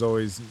Christmas was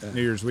always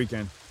New Year's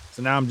weekend.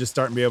 So now I'm just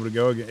starting to be able to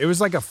go again. It was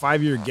like a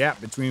 5-year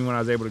gap between when I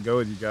was able to go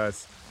with you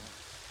guys.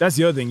 That's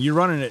the other thing. You're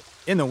running it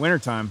in the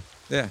wintertime.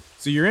 Yeah.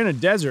 So you're in a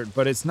desert,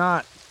 but it's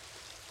not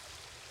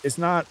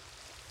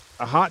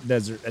a hot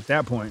desert at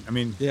that point. I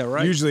mean, Yeah,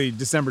 right. usually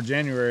December,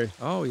 January.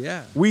 Oh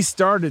yeah. We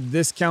started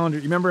this calendar.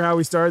 You remember how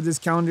we started this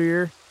calendar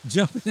year?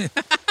 Jumping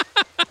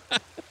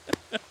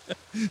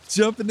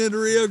in the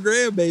Rio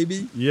Grande,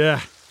 baby.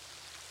 Yeah.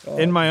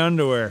 In my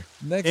underwear.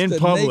 Next in to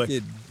public.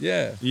 naked.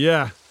 Yeah.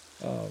 Yeah.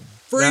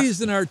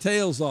 Freezing our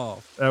tails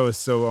off. That was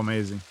so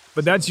amazing.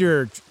 But that's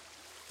your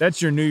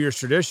New Year's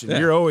tradition. Yeah.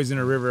 You're always in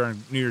a river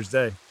on New Year's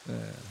Day.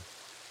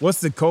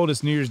 What's the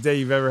coldest New Year's Day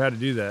you've ever had to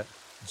do that?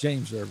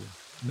 James River,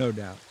 no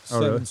doubt. Oh,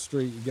 7th really?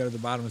 Street, you go to the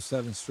bottom of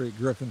 7th Street,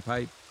 Griffin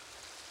Pipe.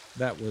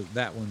 That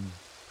one.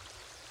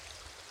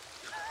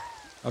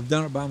 I've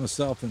done it by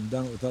myself and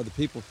done it with other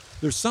people.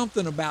 There's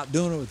something about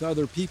doing it with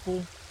other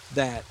people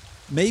that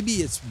maybe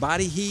it's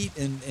body heat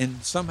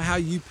and somehow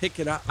you pick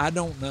it up. I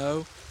don't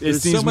know. It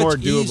It's seems so much more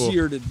doable.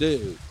 easier to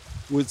do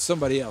with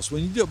somebody else.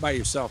 When you do it by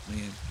yourself,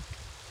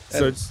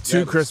 man.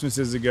 Two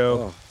Christmases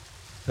ago,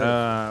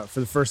 Oh, for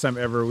the first time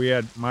ever, we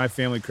had my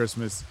family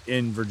Christmas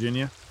in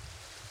Virginia,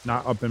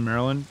 not up in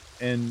Maryland.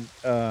 And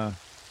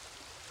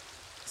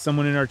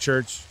someone in our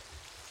church,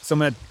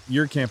 someone at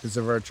your campus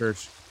of our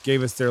church,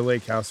 gave us their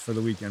lake house for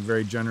the weekend.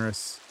 Very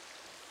generous.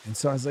 And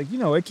so I was like,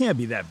 it can't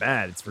be that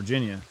bad. It's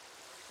Virginia.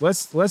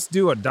 Let's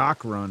do a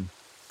dock run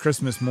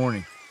Christmas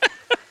morning.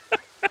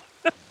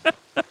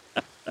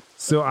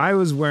 So I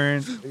was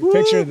wearing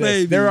picture of this.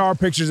 Baby. There are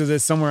pictures of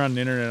this somewhere on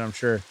the internet, I'm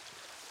sure.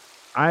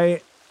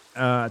 I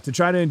to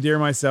try to endear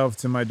myself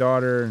to my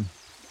daughter and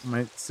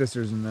my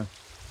sisters and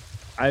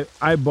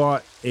I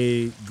bought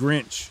a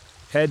Grinch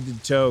head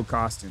to toe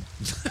costume.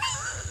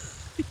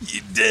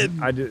 You did.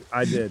 I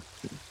did.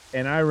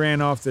 And I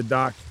ran off the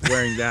dock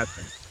wearing that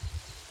thing,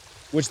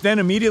 which then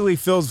immediately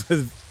fills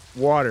with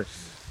water.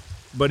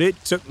 But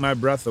it took my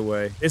breath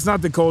away. It's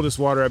not the coldest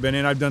water I've been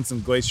in. I've done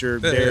some glacier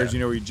dares,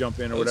 where you jump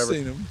in or whatever. I've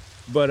seen them.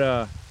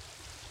 But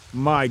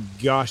my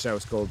gosh, that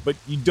was cold. But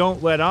you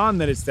don't let on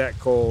that it's that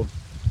cold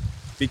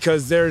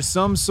because there's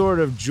some sort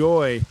of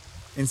joy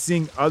in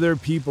seeing other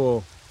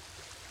people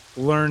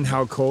learn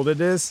how cold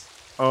it is.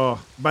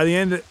 Oh, by the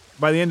end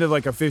of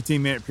like a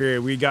 15-minute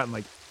period, we gotten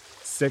like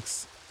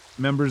 6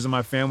 members of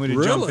my family to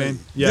jump Really? in.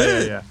 Yeah,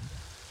 Good. yeah.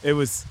 It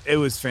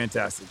was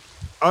fantastic.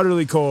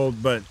 Utterly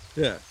cold, but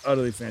Yeah.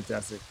 utterly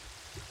fantastic.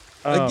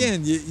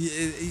 Again,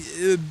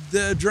 the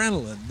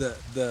adrenaline,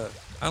 the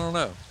I don't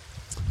know,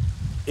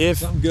 If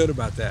something good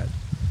about that.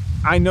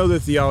 I know the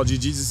theology,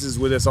 Jesus is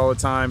with us all the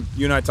time.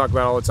 You and I talk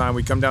about it all the time.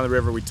 We come down the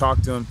river, we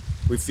talk to him,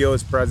 we feel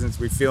his presence,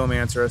 we feel him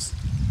answer us.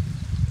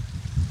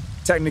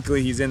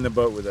 Technically, he's in the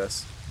boat with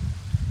us.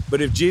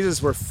 But if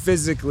Jesus were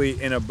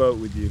physically in a boat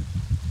with you,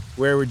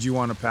 where would you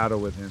want to paddle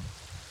with him?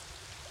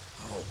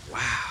 Oh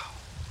wow.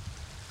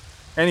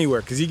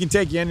 Anywhere, because he can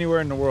take you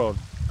anywhere in the world.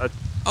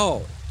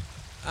 Oh,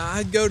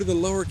 I'd go to the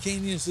lower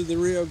canyons of the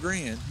Rio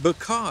Grande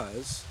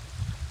because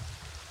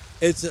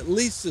it's at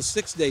least a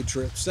 6-day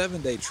trip,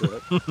 7-day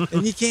trip,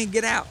 and you can't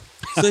get out.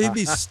 So he'd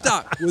be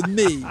stuck with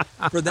me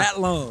for that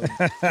long.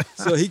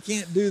 So he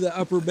can't do the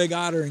upper Big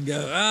Otter and go,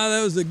 oh,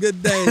 that was a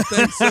good day.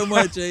 Thanks so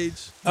much,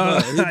 H. No,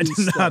 I did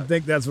not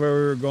think that's where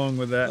we were going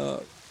with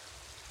that.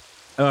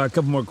 A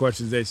couple more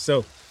questions, Dave.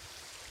 So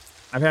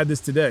I've had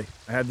this today.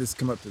 I had this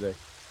come up today.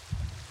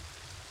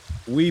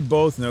 We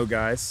both know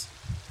guys,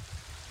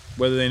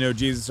 whether they know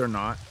Jesus or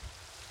not,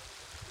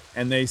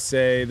 and they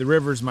say, the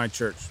river's my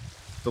church.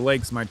 The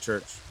lake's my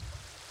church.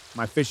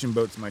 My fishing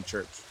boat's my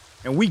church.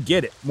 And we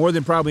get it more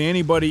than probably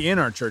anybody in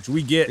our church.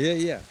 We get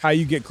how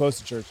you get close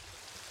to church.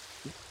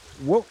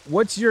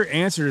 What's your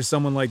answer to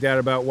someone like that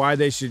about why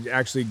they should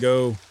actually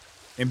go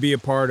and be a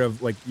part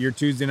of like your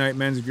Tuesday night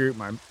men's group,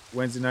 my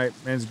Wednesday night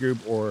men's group,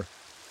 or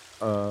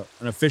an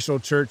official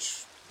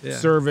church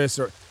service?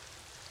 Or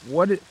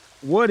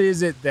what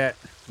is it that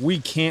we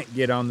can't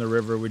get on the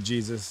river with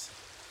Jesus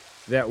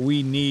that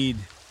we need?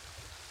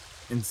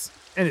 And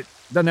it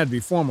doesn't have to be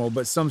formal,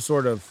 but some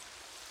sort of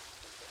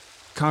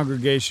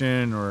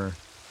congregation or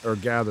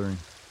gathering.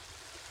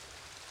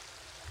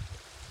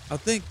 I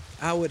think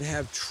I would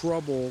have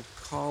trouble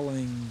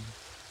calling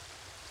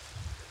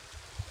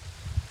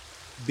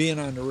being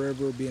on the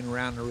river, being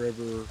around the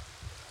river,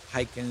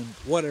 hiking,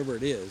 whatever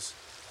it is,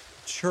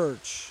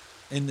 church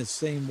in the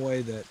same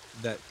way that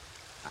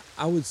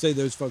I would say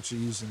those folks are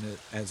using it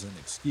as an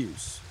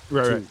excuse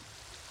to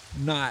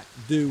not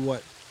do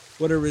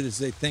whatever it is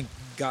they think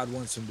God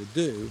wants them to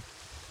do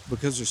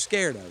because they're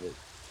scared of it.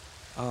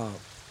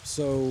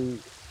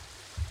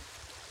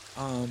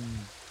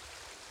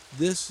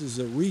 This is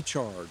a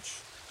recharge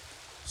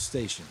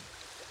station.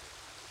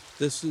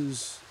 This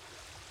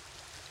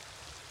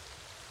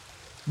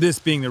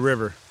being the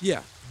river.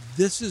 Yeah.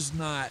 This is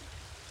not,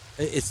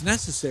 it's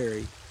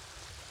necessary,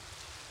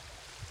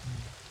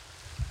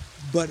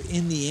 but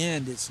in the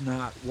end, it's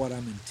not what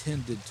I'm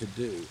intended to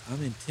do.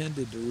 I'm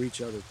intended to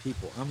reach other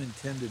people. I'm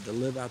intended to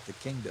live out the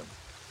kingdom.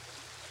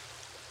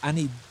 I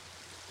need,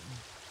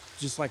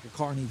 just like a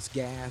car needs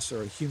gas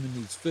or a human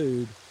needs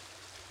food,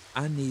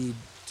 I need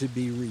to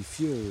be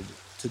refueled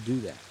to do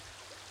that.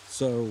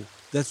 So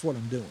that's what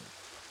I'm doing.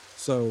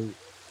 So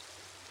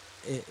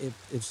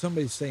if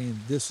somebody's saying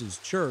this is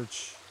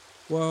church,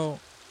 well,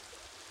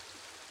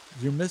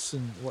 you're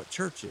missing what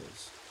church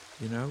is.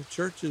 You know,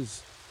 church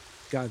is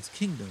God's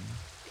kingdom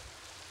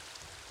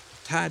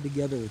tied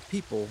together with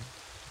people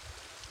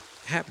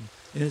happen.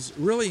 And it's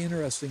really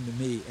interesting to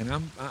me, and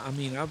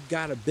I've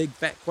got a big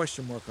fat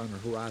question mark on the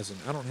horizon.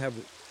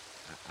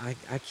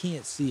 I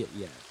can't see it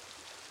yet.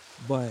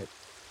 But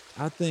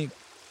I think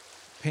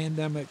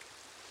pandemic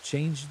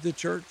changed the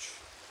church.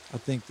 I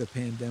think the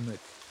pandemic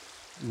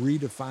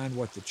redefined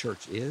what the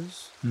church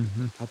is.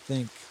 Mm-hmm. I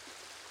think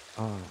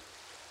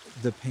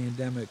the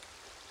pandemic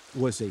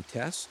was a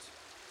test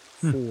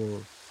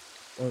for,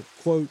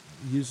 quote,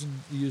 using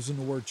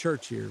the word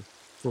church here,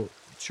 for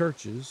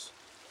churches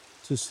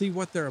to see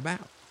what they're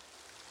about.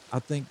 I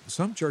think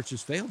some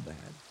churches failed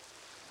that.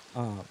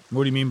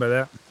 What do you mean by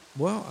that?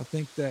 Well, I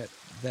think that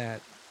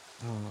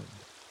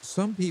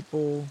some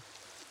people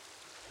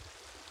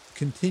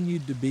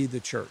continued to be the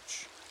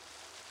church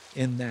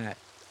in that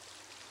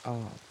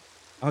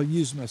I'll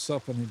use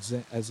myself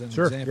as an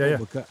example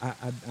because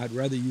I'd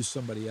rather use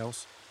somebody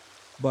else.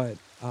 But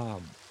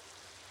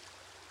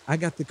I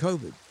got the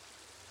COVID.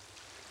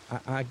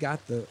 I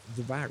got the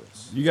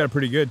virus. You got it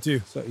pretty good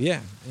too. So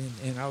yeah,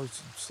 and I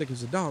was sick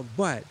as a dog.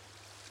 But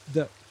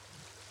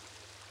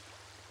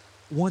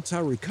once I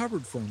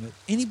recovered from it,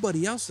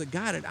 anybody else that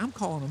got it, I'm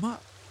calling them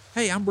up.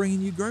 Hey, I'm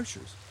bringing you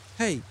groceries.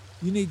 Hey,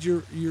 you need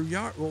your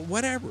yard, well,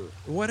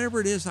 whatever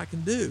it is I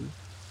can do,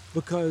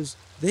 because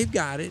they've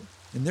got it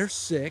and they're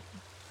sick,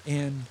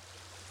 and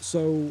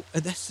so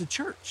that's the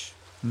church.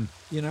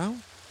 You know,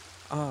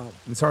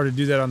 it's hard to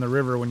do that on the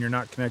river when you're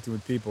not connected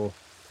with people.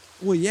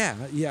 Well, yeah,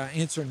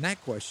 answering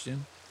that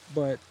question,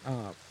 but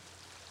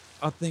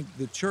I think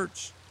the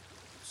church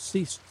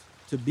ceased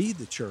to be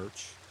the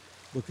church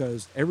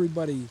because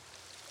everybody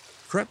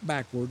crept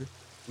backward.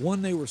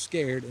 One, they were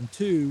scared, and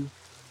two,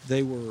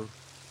 they were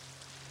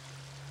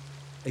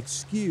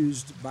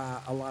excused by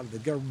a lot of the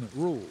government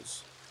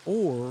rules,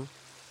 or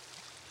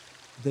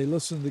they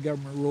listened to the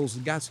government rules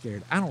and got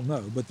scared. I don't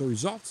know, but the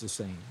result's the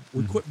same.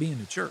 We quit being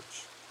the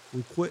church.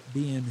 We quit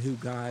being who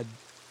God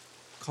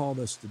called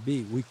us to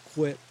be. We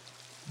quit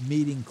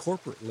meeting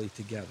corporately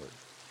together.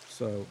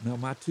 So now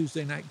my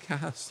Tuesday night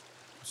guys,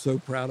 I'm so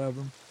proud of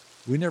them.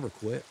 We never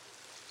quit.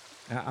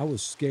 I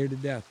was scared to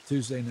death.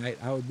 Tuesday night,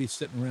 I would be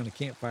sitting around a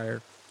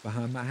campfire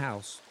behind my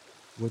house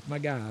with my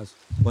guys,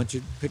 bunch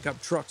of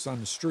pickup trucks on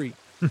the street,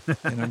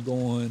 and I'm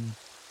going,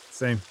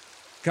 Same.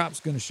 cop's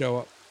going to show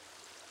up.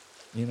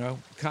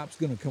 Cop's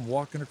going to come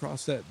walking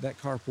across that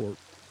carport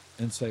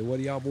and say, what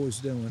are y'all boys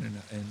doing?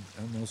 And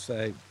I'm going to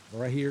say,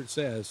 right here it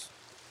says,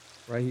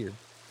 right here,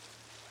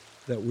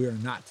 that we are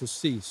not to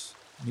cease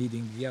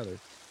meeting together.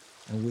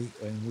 And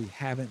we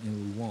haven't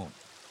and we won't.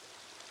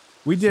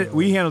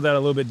 We handled that a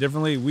little bit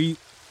differently.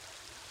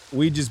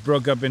 We just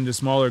broke up into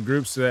smaller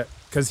groups so that,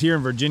 because here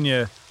in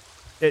Virginia,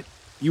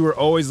 you were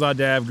always allowed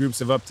to have groups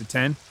of up to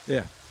 10.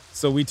 Yeah.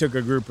 So we took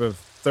a group of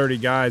 30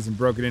 guys and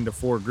broke it into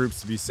 4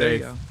 groups to be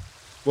safe. There you go.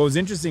 What was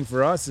interesting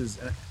for us is,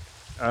 and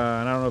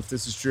I don't know if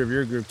this is true of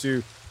your group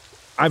too,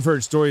 I've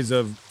heard stories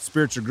of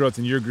spiritual growth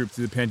in your group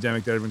through the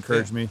pandemic that have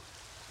encouraged me.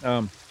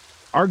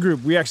 Our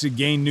group, we actually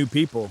gained new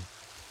people.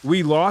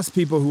 We lost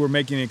people who were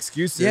making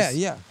excuses.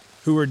 Yeah.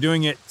 Who were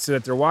doing it so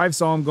that their wives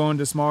saw them going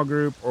to small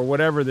group or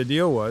whatever the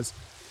deal was.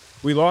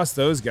 We lost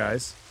those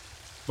guys,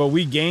 but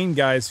we gained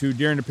guys who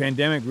during the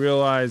pandemic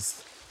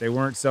realized they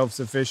weren't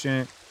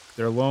self-sufficient,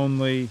 they're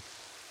lonely,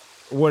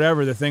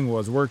 whatever the thing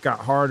was. Work got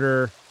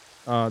harder.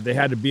 They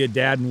had to be a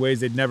dad in ways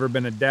they'd never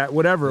been a dad,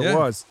 whatever it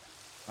was.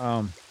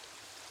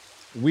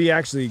 We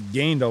actually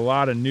gained a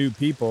lot of new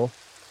people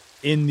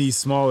in these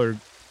smaller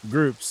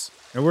groups,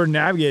 and we're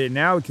navigating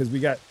now because we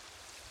got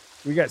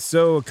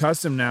so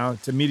accustomed now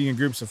to meeting in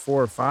groups of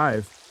 4 or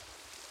 5.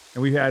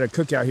 And we had a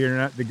cookout here,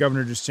 and the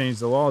governor just changed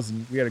the laws,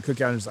 and we had a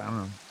cookout, and there's, I don't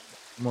know,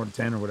 more than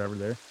 10 or whatever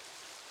there.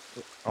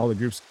 All the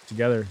groups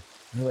together.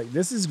 And we're like,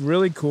 this is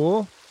really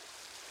cool.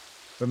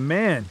 But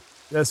man,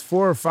 that's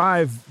 4 or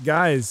 5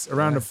 guys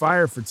around a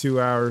fire for 2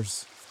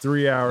 hours,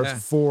 3 hours,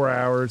 4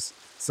 hours,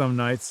 some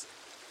nights.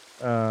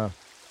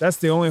 That's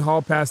the only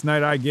hall pass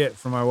night I get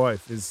from my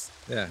wife is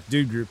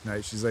dude group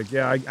night. She's like,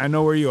 yeah, I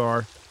know where you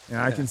are. And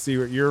I can see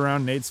you're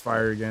around Nate's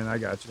fire again. I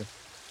got you.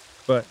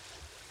 But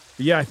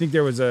yeah, I think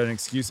there was an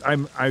excuse. I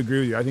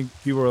agree with you. I think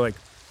people were like,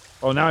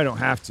 oh, now I don't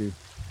have to.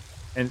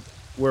 And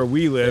where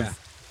we live,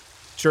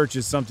 church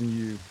is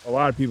something a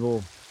lot of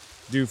people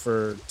do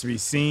to be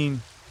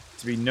seen,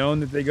 to be known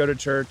that they go to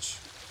church.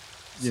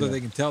 So they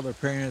can tell their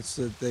parents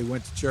that they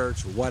went to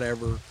church or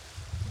whatever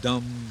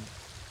dumb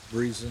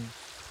reason.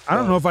 I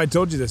don't know if I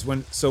told you this.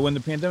 When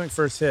the pandemic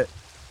first hit,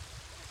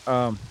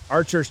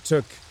 our church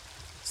took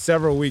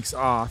several weeks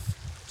off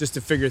just to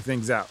figure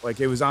things out.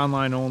 Like it was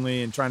online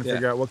only and trying to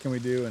figure out what can we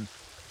do. And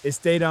it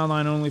stayed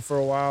online only for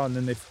a while. And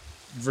then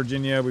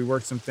Virginia, we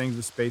worked some things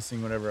with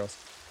spacing, whatever else.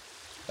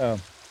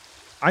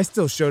 I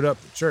still showed up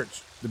at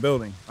church, the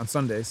building, on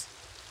Sundays.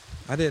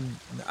 I didn't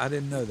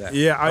know that.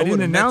 Yeah, I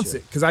didn't announce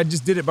it because I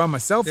just did it by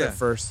myself at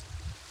first.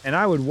 And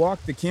I would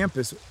walk the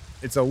campus.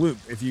 It's a loop.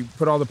 If you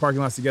put all the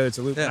parking lots together, it's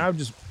a loop. And I would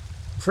just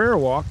prayer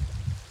walk.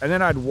 And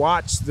then I'd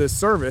watch the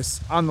service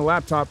on the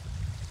laptop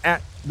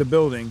at the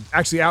building,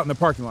 actually out in the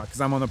parking lot because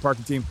I'm on the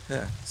parking team.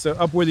 Yeah. So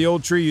up where the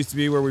old tree used to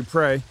be where we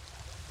pray,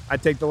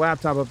 I'd take the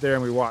laptop up there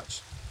and we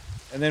watch.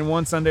 And then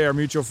one Sunday, our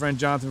mutual friend,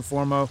 Jonathan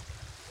Formo,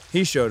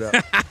 he showed up.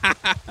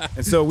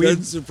 And so we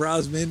doesn't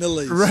surprise me in the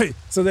least. Right.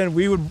 So then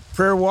we would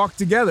prayer walk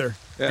together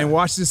and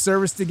watch the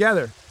service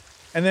together.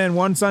 And then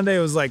one Sunday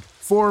it was like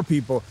 4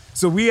 people.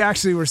 So we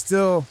actually were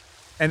still,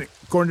 and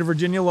according to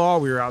Virginia law,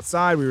 we were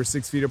outside, we were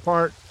 6 feet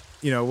apart,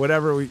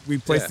 whatever. We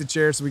placed the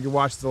chair so we could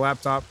watch the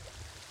laptop.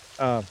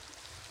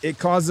 It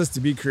caused us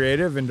to be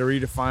creative and to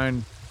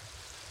redefine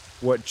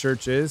what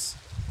church is.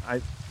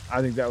 I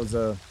think that was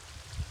I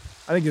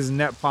think it's a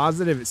net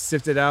positive. It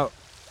sifted out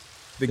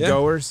the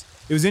goers.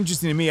 It was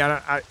interesting to me.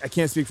 I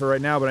can't speak for right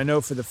now, but I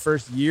know for the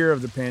first year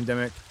of the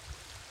pandemic,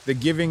 the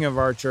giving of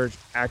our church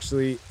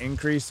actually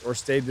increased or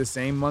stayed the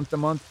same month to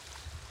month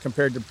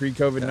compared to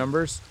pre-COVID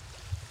numbers.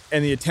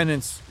 And the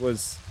attendance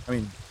was,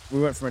 we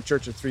went from a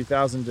church of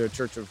 3,000 to a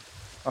church of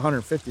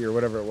 150 or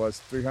whatever it was,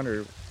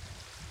 300.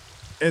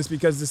 And it's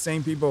because the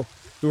same people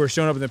who were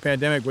showing up in the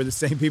pandemic were the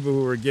same people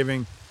who were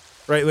giving,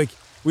 right? Like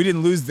we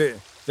didn't lose the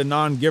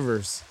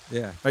non-givers.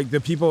 Yeah. Like the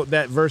people,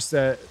 that verse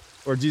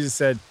where Jesus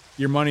said,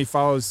 your money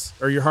follows,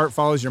 or your heart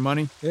follows your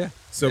money. Yeah.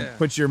 So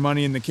put your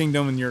money in the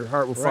kingdom and your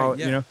heart will follow,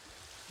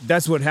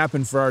 That's what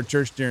happened for our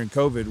church during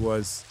COVID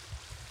was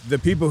the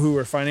people who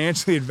were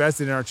financially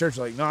invested in our church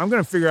were like, no, I'm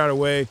going to figure out a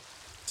way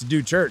to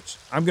do church.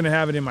 I'm going to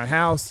have it in my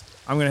house.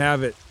 I'm going to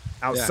have it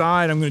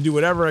outside. I'm going to do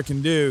whatever I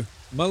can do.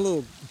 My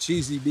little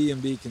cheesy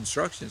B&B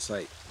construction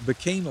site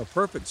became a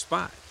perfect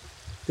spot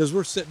because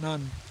we're sitting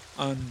on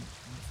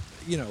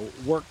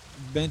work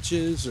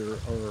benches or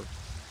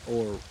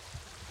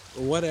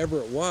whatever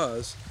it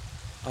was,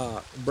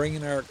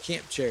 bringing our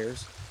camp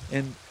chairs,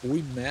 and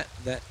we met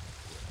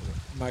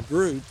my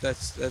group.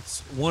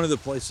 That's one of the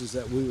places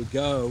that we would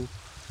go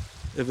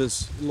if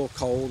it's a little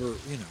cold or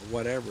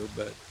whatever.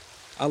 But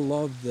I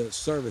loved the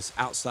service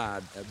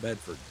outside at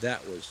Bedford.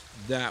 That was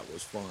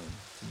fun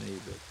to me.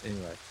 But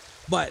anyway,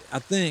 but I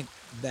think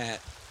that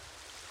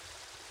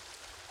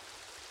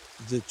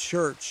the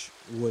church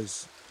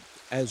was,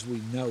 as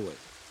we know it,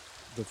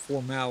 the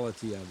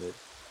formality of it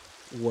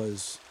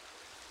was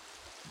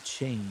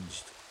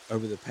changed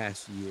over the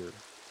past year.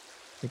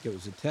 I think it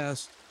was a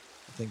test.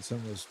 I think some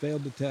of us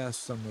failed the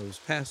test. Some of us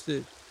passed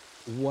it.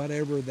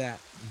 Whatever that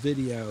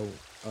video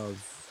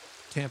of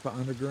Tampa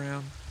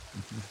Underground, I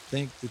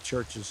think the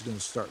church is going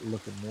to start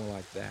looking more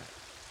like that.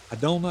 I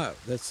don't know.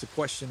 That's the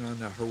question on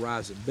the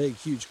horizon. Big,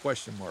 huge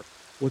question mark.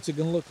 What's it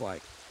going to look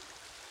like?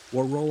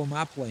 What role am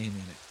I playing in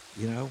it?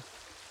 You know,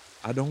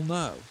 I don't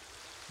know.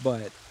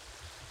 But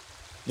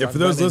yeah, for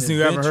those listening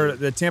who haven't heard it,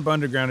 the Tampa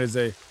Underground is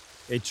a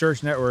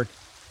church network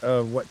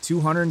of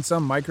 200 and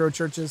some micro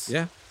churches.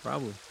 Yeah,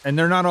 probably. And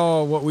they're not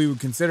all what we would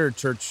consider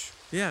church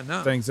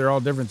things. They're all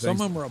different things.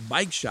 Some of them are a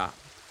bike shop.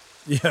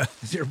 Yeah.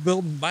 They're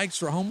building bikes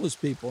for homeless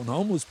people, and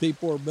homeless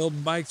people are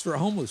building bikes for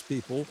homeless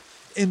people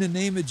in the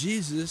name of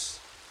Jesus.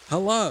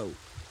 Hello.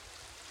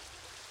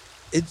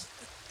 It's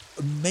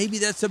maybe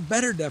that's a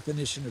better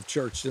definition of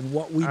church than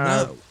what we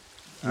know.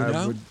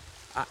 I would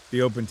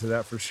be open to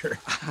that for sure.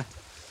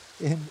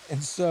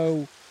 And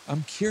so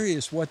I'm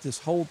curious what this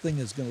whole thing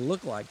is going to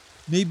look like.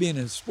 Me being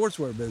in the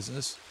sportswear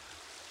business,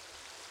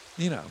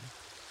 you know,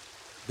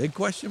 big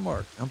question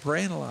mark. I'm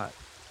praying a lot.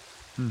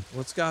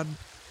 What's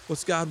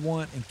God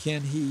want, and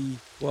can he,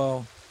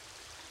 well,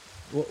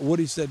 what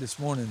he said this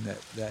morning,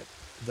 that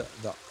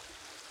the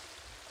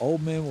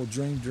old men will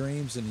dream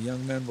dreams and the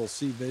young men will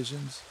see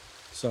visions.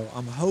 So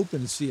I'm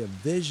hoping to see a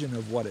vision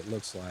of what it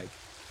looks like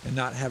and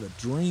not have a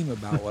dream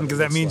about what it looks like. Because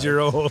that means you're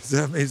old.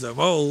 That means I'm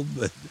old,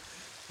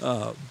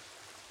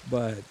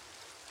 but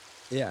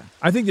yeah.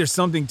 I think there's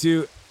something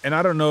too, and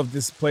I don't know if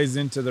this plays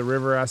into the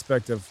river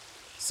aspect of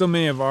so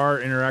many of our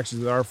interactions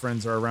with our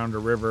friends are around a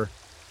river.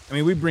 I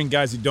mean, we bring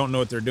guys who don't know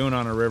what they're doing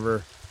on a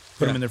river,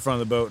 put them in the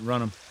front of the boat and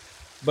run them.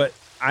 But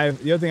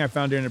the other thing I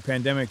found during the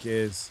pandemic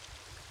is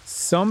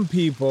some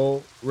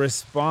people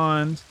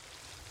respond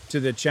to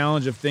the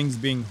challenge of things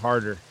being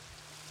harder.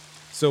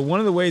 So one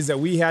of the ways that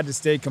we had to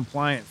stay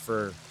compliant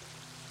for,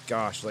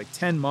 like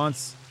 10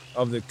 months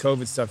of the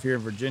COVID stuff here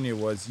in Virginia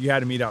was you had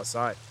to meet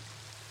outside.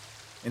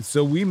 And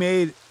so we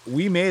made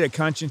a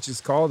conscientious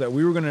call that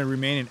we were going to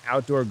remain an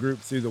outdoor group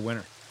through the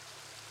winter.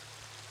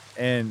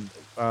 And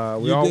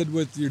we all did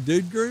with your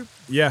dude group?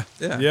 Yeah.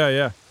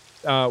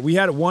 We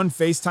had one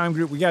FaceTime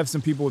group. We have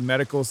some people with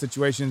medical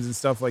situations and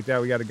stuff like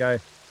that. We got a guy,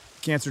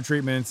 cancer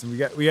treatments, and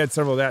we had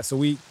several of that. So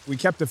we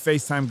kept a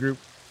FaceTime group,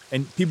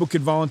 and people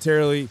could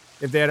voluntarily,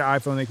 if they had an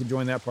iPhone, they could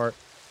join that part.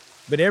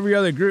 But every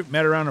other group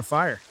met around a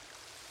fire.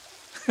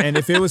 And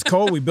if it was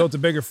cold, we built a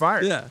bigger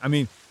fire. Yeah. I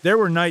mean, there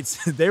were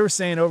nights, they were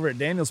saying over at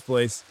Daniel's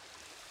place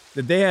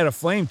that they had a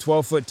flame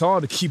 12 foot tall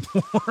to keep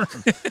warm.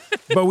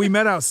 But we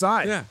met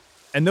outside. Yeah.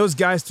 And those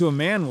guys to a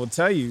man will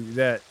tell you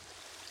that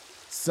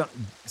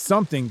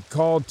something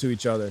called to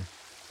each other.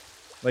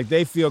 Like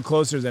they feel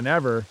closer than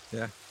ever.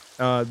 Yeah.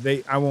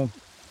 I won't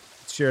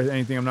share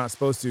anything I'm not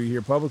supposed to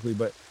here publicly,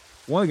 but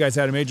one of the guys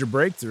had a major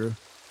breakthrough.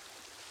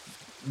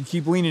 You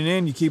keep leaning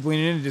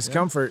in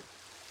discomfort. Yeah.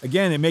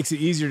 Again, it makes it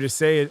easier to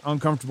say an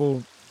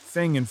uncomfortable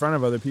thing in front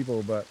of other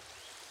people. But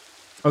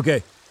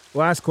okay,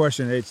 last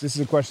question, H. This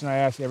is a question I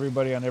ask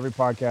everybody on every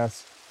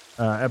podcast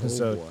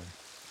episode. Oh boy.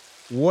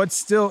 What's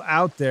still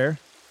out there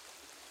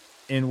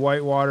in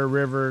Whitewater,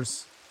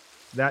 rivers,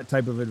 that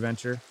type of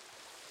adventure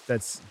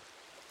that's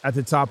at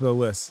the top of the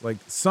list? Like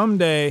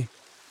someday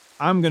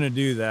I'm going to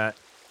do that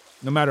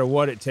no matter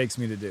what it takes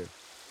me to do.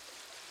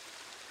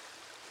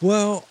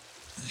 Well,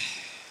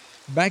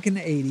 back in the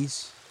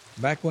 80s,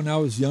 back when I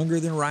was younger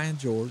than Ryan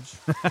George,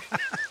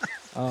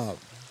 I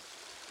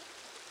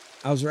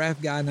was a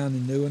raft guy down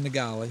in New and the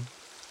Golly,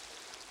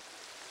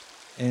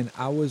 and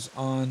I was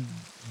on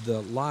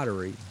the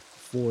lottery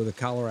for the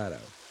Colorado,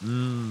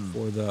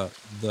 for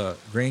the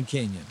Grand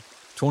Canyon.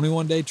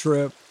 21-day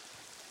trip.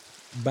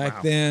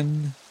 Back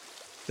then,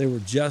 they were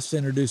just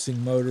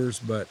introducing motors,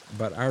 but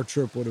our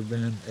trip would have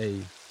been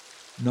a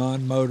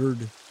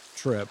non-motored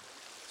trip.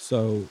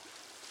 So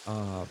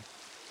I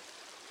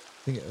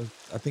think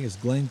it's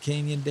Glen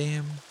Canyon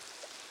Dam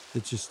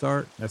that you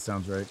start. That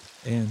sounds right.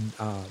 And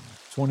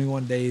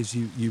 21 days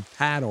you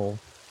paddle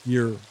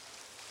you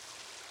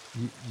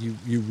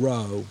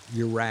row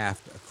your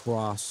raft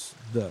across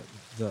the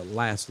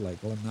last lake,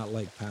 well, not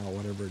Lake Powell,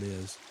 whatever it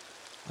is.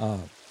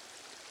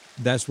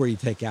 That's where you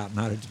take out,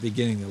 not at the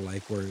beginning of the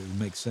lake where it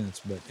makes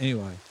sense. But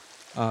anyway,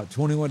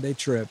 21-day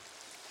trip.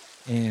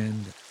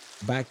 And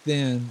back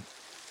then,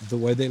 the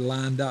way they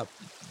lined up,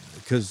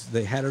 because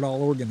they had it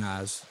all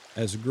organized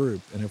as a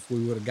group. And if we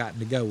would have gotten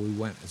to go, we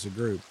went as a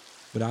group.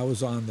 But I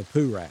was on the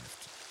poo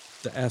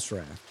raft, the S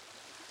raft,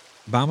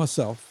 by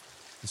myself,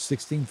 a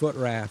 16-foot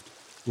raft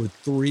with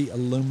 3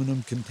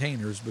 aluminum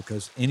containers,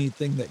 because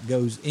anything that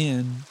goes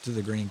into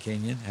the Grand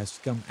Canyon has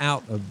to come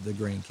out of the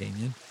Grand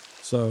Canyon.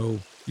 So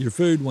your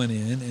food went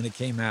in and it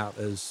came out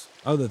as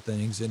other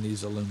things in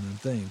these aluminum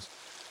things.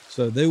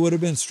 So they would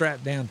have been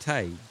strapped down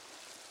tight.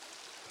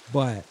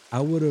 But I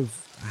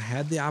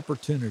had the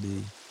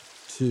opportunity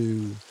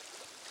to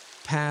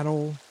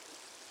paddle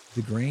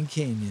the Grand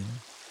Canyon,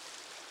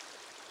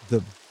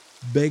 the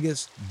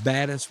biggest,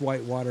 baddest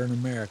whitewater in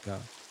America,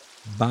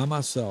 by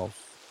myself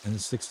in a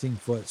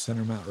 16-foot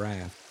center mount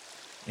raft.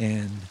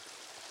 And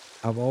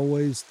I've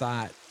always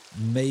thought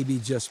maybe,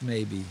 just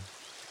maybe,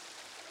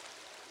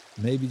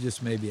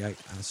 I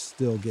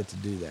still get to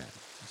do that.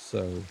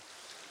 So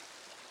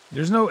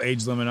there's no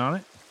age limit on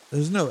it.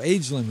 There's no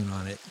age limit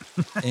on it.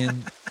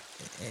 And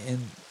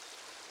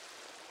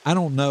I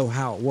don't know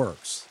how it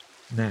works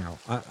now.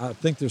 I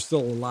think there's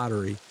still a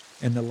lottery,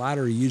 and the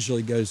lottery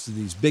usually goes to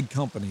these big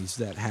companies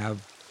that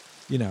have,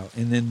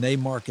 and then they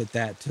market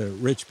that to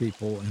rich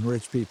people, and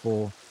rich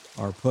people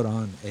are put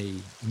on a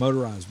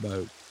motorized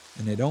boat,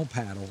 and they don't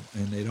paddle,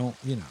 and they don't,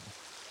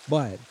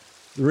 but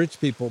the rich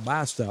people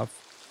buy stuff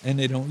and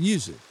they don't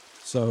use it.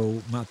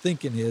 So my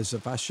thinking is,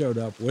 if I showed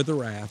up with a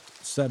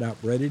raft set up,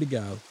 ready to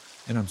go,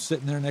 and I'm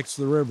sitting there next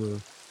to the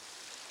river,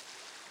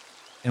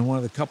 and one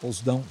of the couples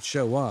don't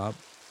show up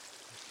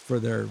for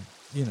their,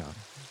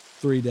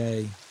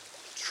 3-day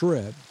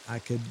trip, I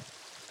could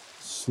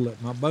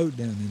slip my boat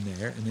down in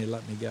there and they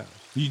let me go.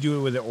 You do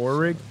it with an oar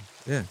rig?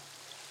 Yeah,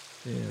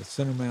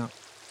 center mount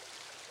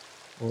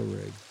oar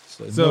rig.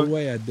 So So, no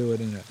way I'd do it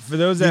in a. For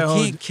those You at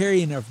home, can't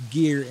carry enough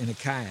gear in a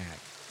kayak.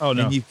 Oh,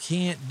 no. And you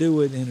can't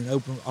do it in an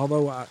open.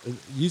 Although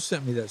you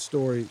sent me that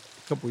story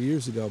a couple of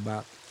years ago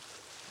about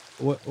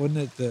wasn't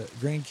it the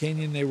Grand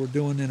Canyon they were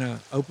doing in an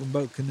open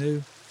boat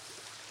canoe?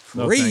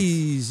 No,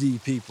 Crazy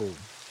people.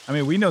 I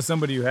mean, we know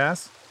somebody who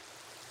has.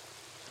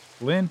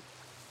 Lynn?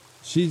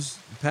 She's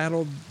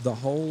paddled the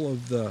whole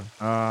of the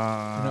in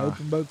an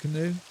open boat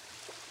canoe.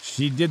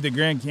 She did the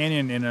Grand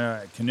Canyon in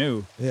a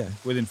canoe. Yeah.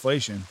 With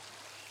inflation.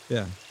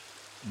 Yeah.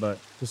 But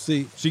Well,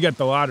 see, she got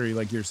the lottery,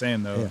 like you're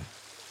saying, though. yeah.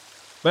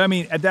 But I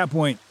mean, at that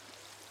point,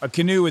 a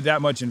canoe with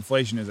that much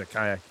inflation is a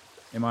kayak,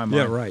 in my mind.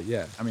 Yeah, right.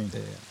 Yeah. I mean, yeah.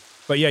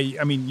 But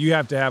yeah, I mean, you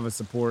have to have a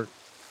support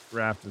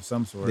raft of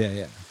some sort.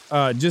 Yeah,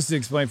 yeah. Just to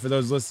explain for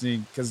those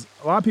listening, because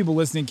a lot of people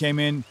listening came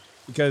in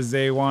because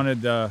they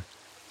wanted the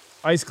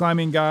ice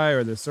climbing guy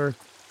or the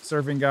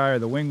surfing guy or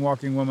the wing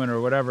walking woman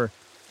or whatever,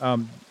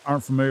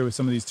 aren't familiar with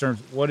some of these terms.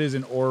 What is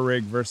an oar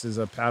rig versus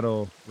a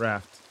paddle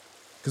raft?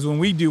 Because when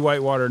we do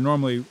whitewater,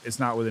 normally it's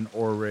not with an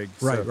oar rig.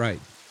 Right, right.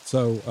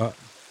 So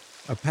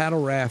a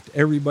paddle raft,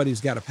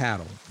 everybody's got a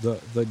paddle.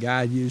 The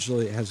guy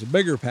usually has a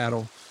bigger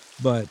paddle,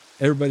 but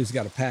everybody's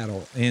got a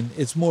paddle, and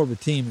it's more of a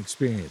team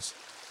experience.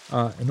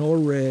 An oar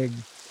rig,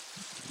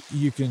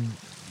 you can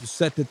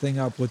set the thing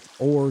up with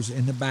oars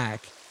in the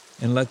back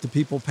and let the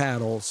people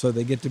paddle so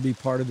they get to be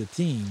part of the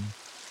team.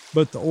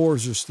 But the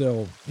oars are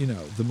still,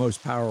 the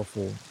most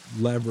powerful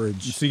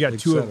leverage. So you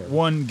got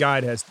one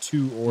guide has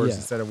two oars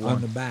instead of one.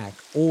 On the back.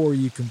 Or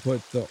you can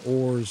put the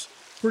oars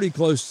pretty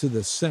close to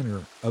the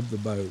center of the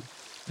boat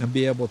and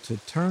be able to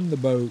turn the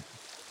boat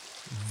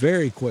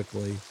very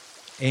quickly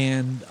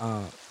and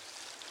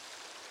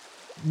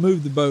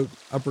move the boat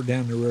up or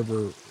down the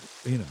river,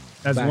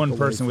 As back one away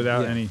person from-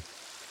 without yeah. any.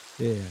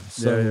 Yeah.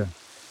 So,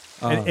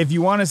 And if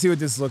you want to see what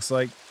this looks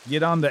like,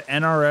 get on the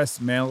NRS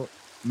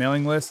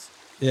mailing list.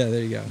 yeah,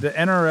 there you go. The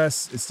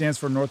NRS, it stands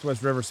for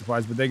Northwest River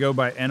Supplies, but they go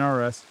by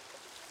NRS.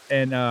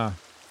 And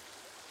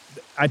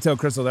I tell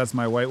Crystal that's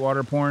my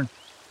whitewater porn.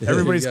 There you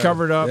Everybody's go.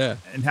 covered up, Yeah.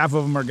 and half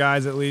of them are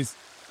guys at least.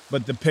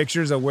 But the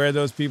pictures of where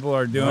those people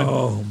are doing,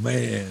 Oh,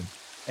 man.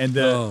 and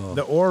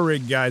the oar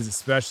rig guys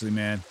especially,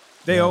 man,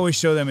 they Yeah. always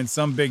show them in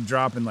some big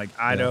drop in like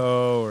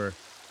Idaho or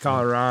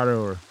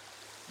Colorado or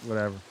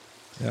whatever.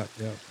 Yep,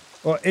 yep.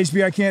 Well,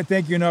 HB, I can't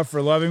thank you enough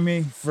for loving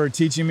me, for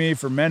teaching me,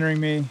 for mentoring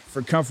me,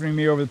 for comforting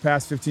me over the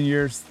past 15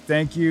 years.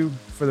 Thank you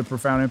for the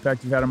profound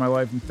impact you've had on my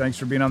life, and thanks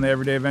for being on the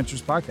Everyday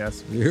Adventures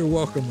podcast. You're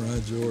welcome,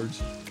 Ron George.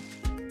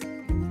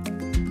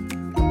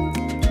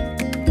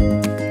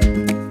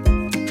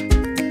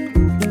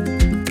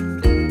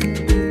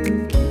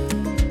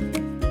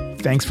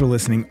 Thanks for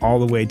listening all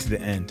the way to the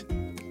end.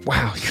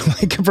 Wow, you're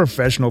like a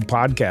professional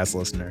podcast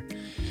listener.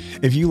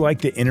 If you like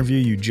the interview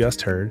you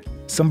just heard,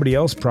 somebody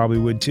else probably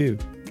would too.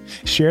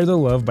 Share the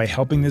love by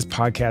helping this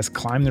podcast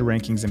climb the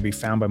rankings and be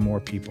found by more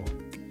people.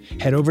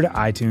 Head over to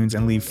iTunes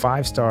and leave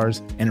 5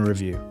 stars and a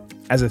review.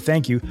 As a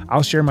thank you,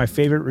 I'll share my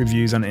favorite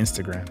reviews on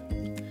Instagram.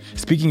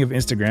 Speaking of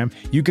Instagram,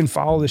 you can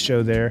follow the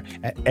show there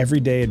at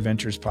Everyday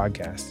Adventures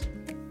Podcast.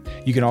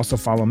 You can also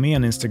follow me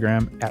on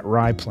Instagram at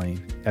Ryplane.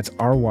 That's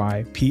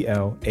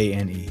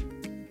RYPLANE.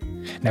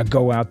 Now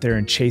go out there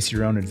and chase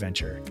your own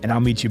adventure, and I'll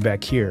meet you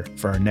back here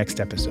for our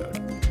next episode.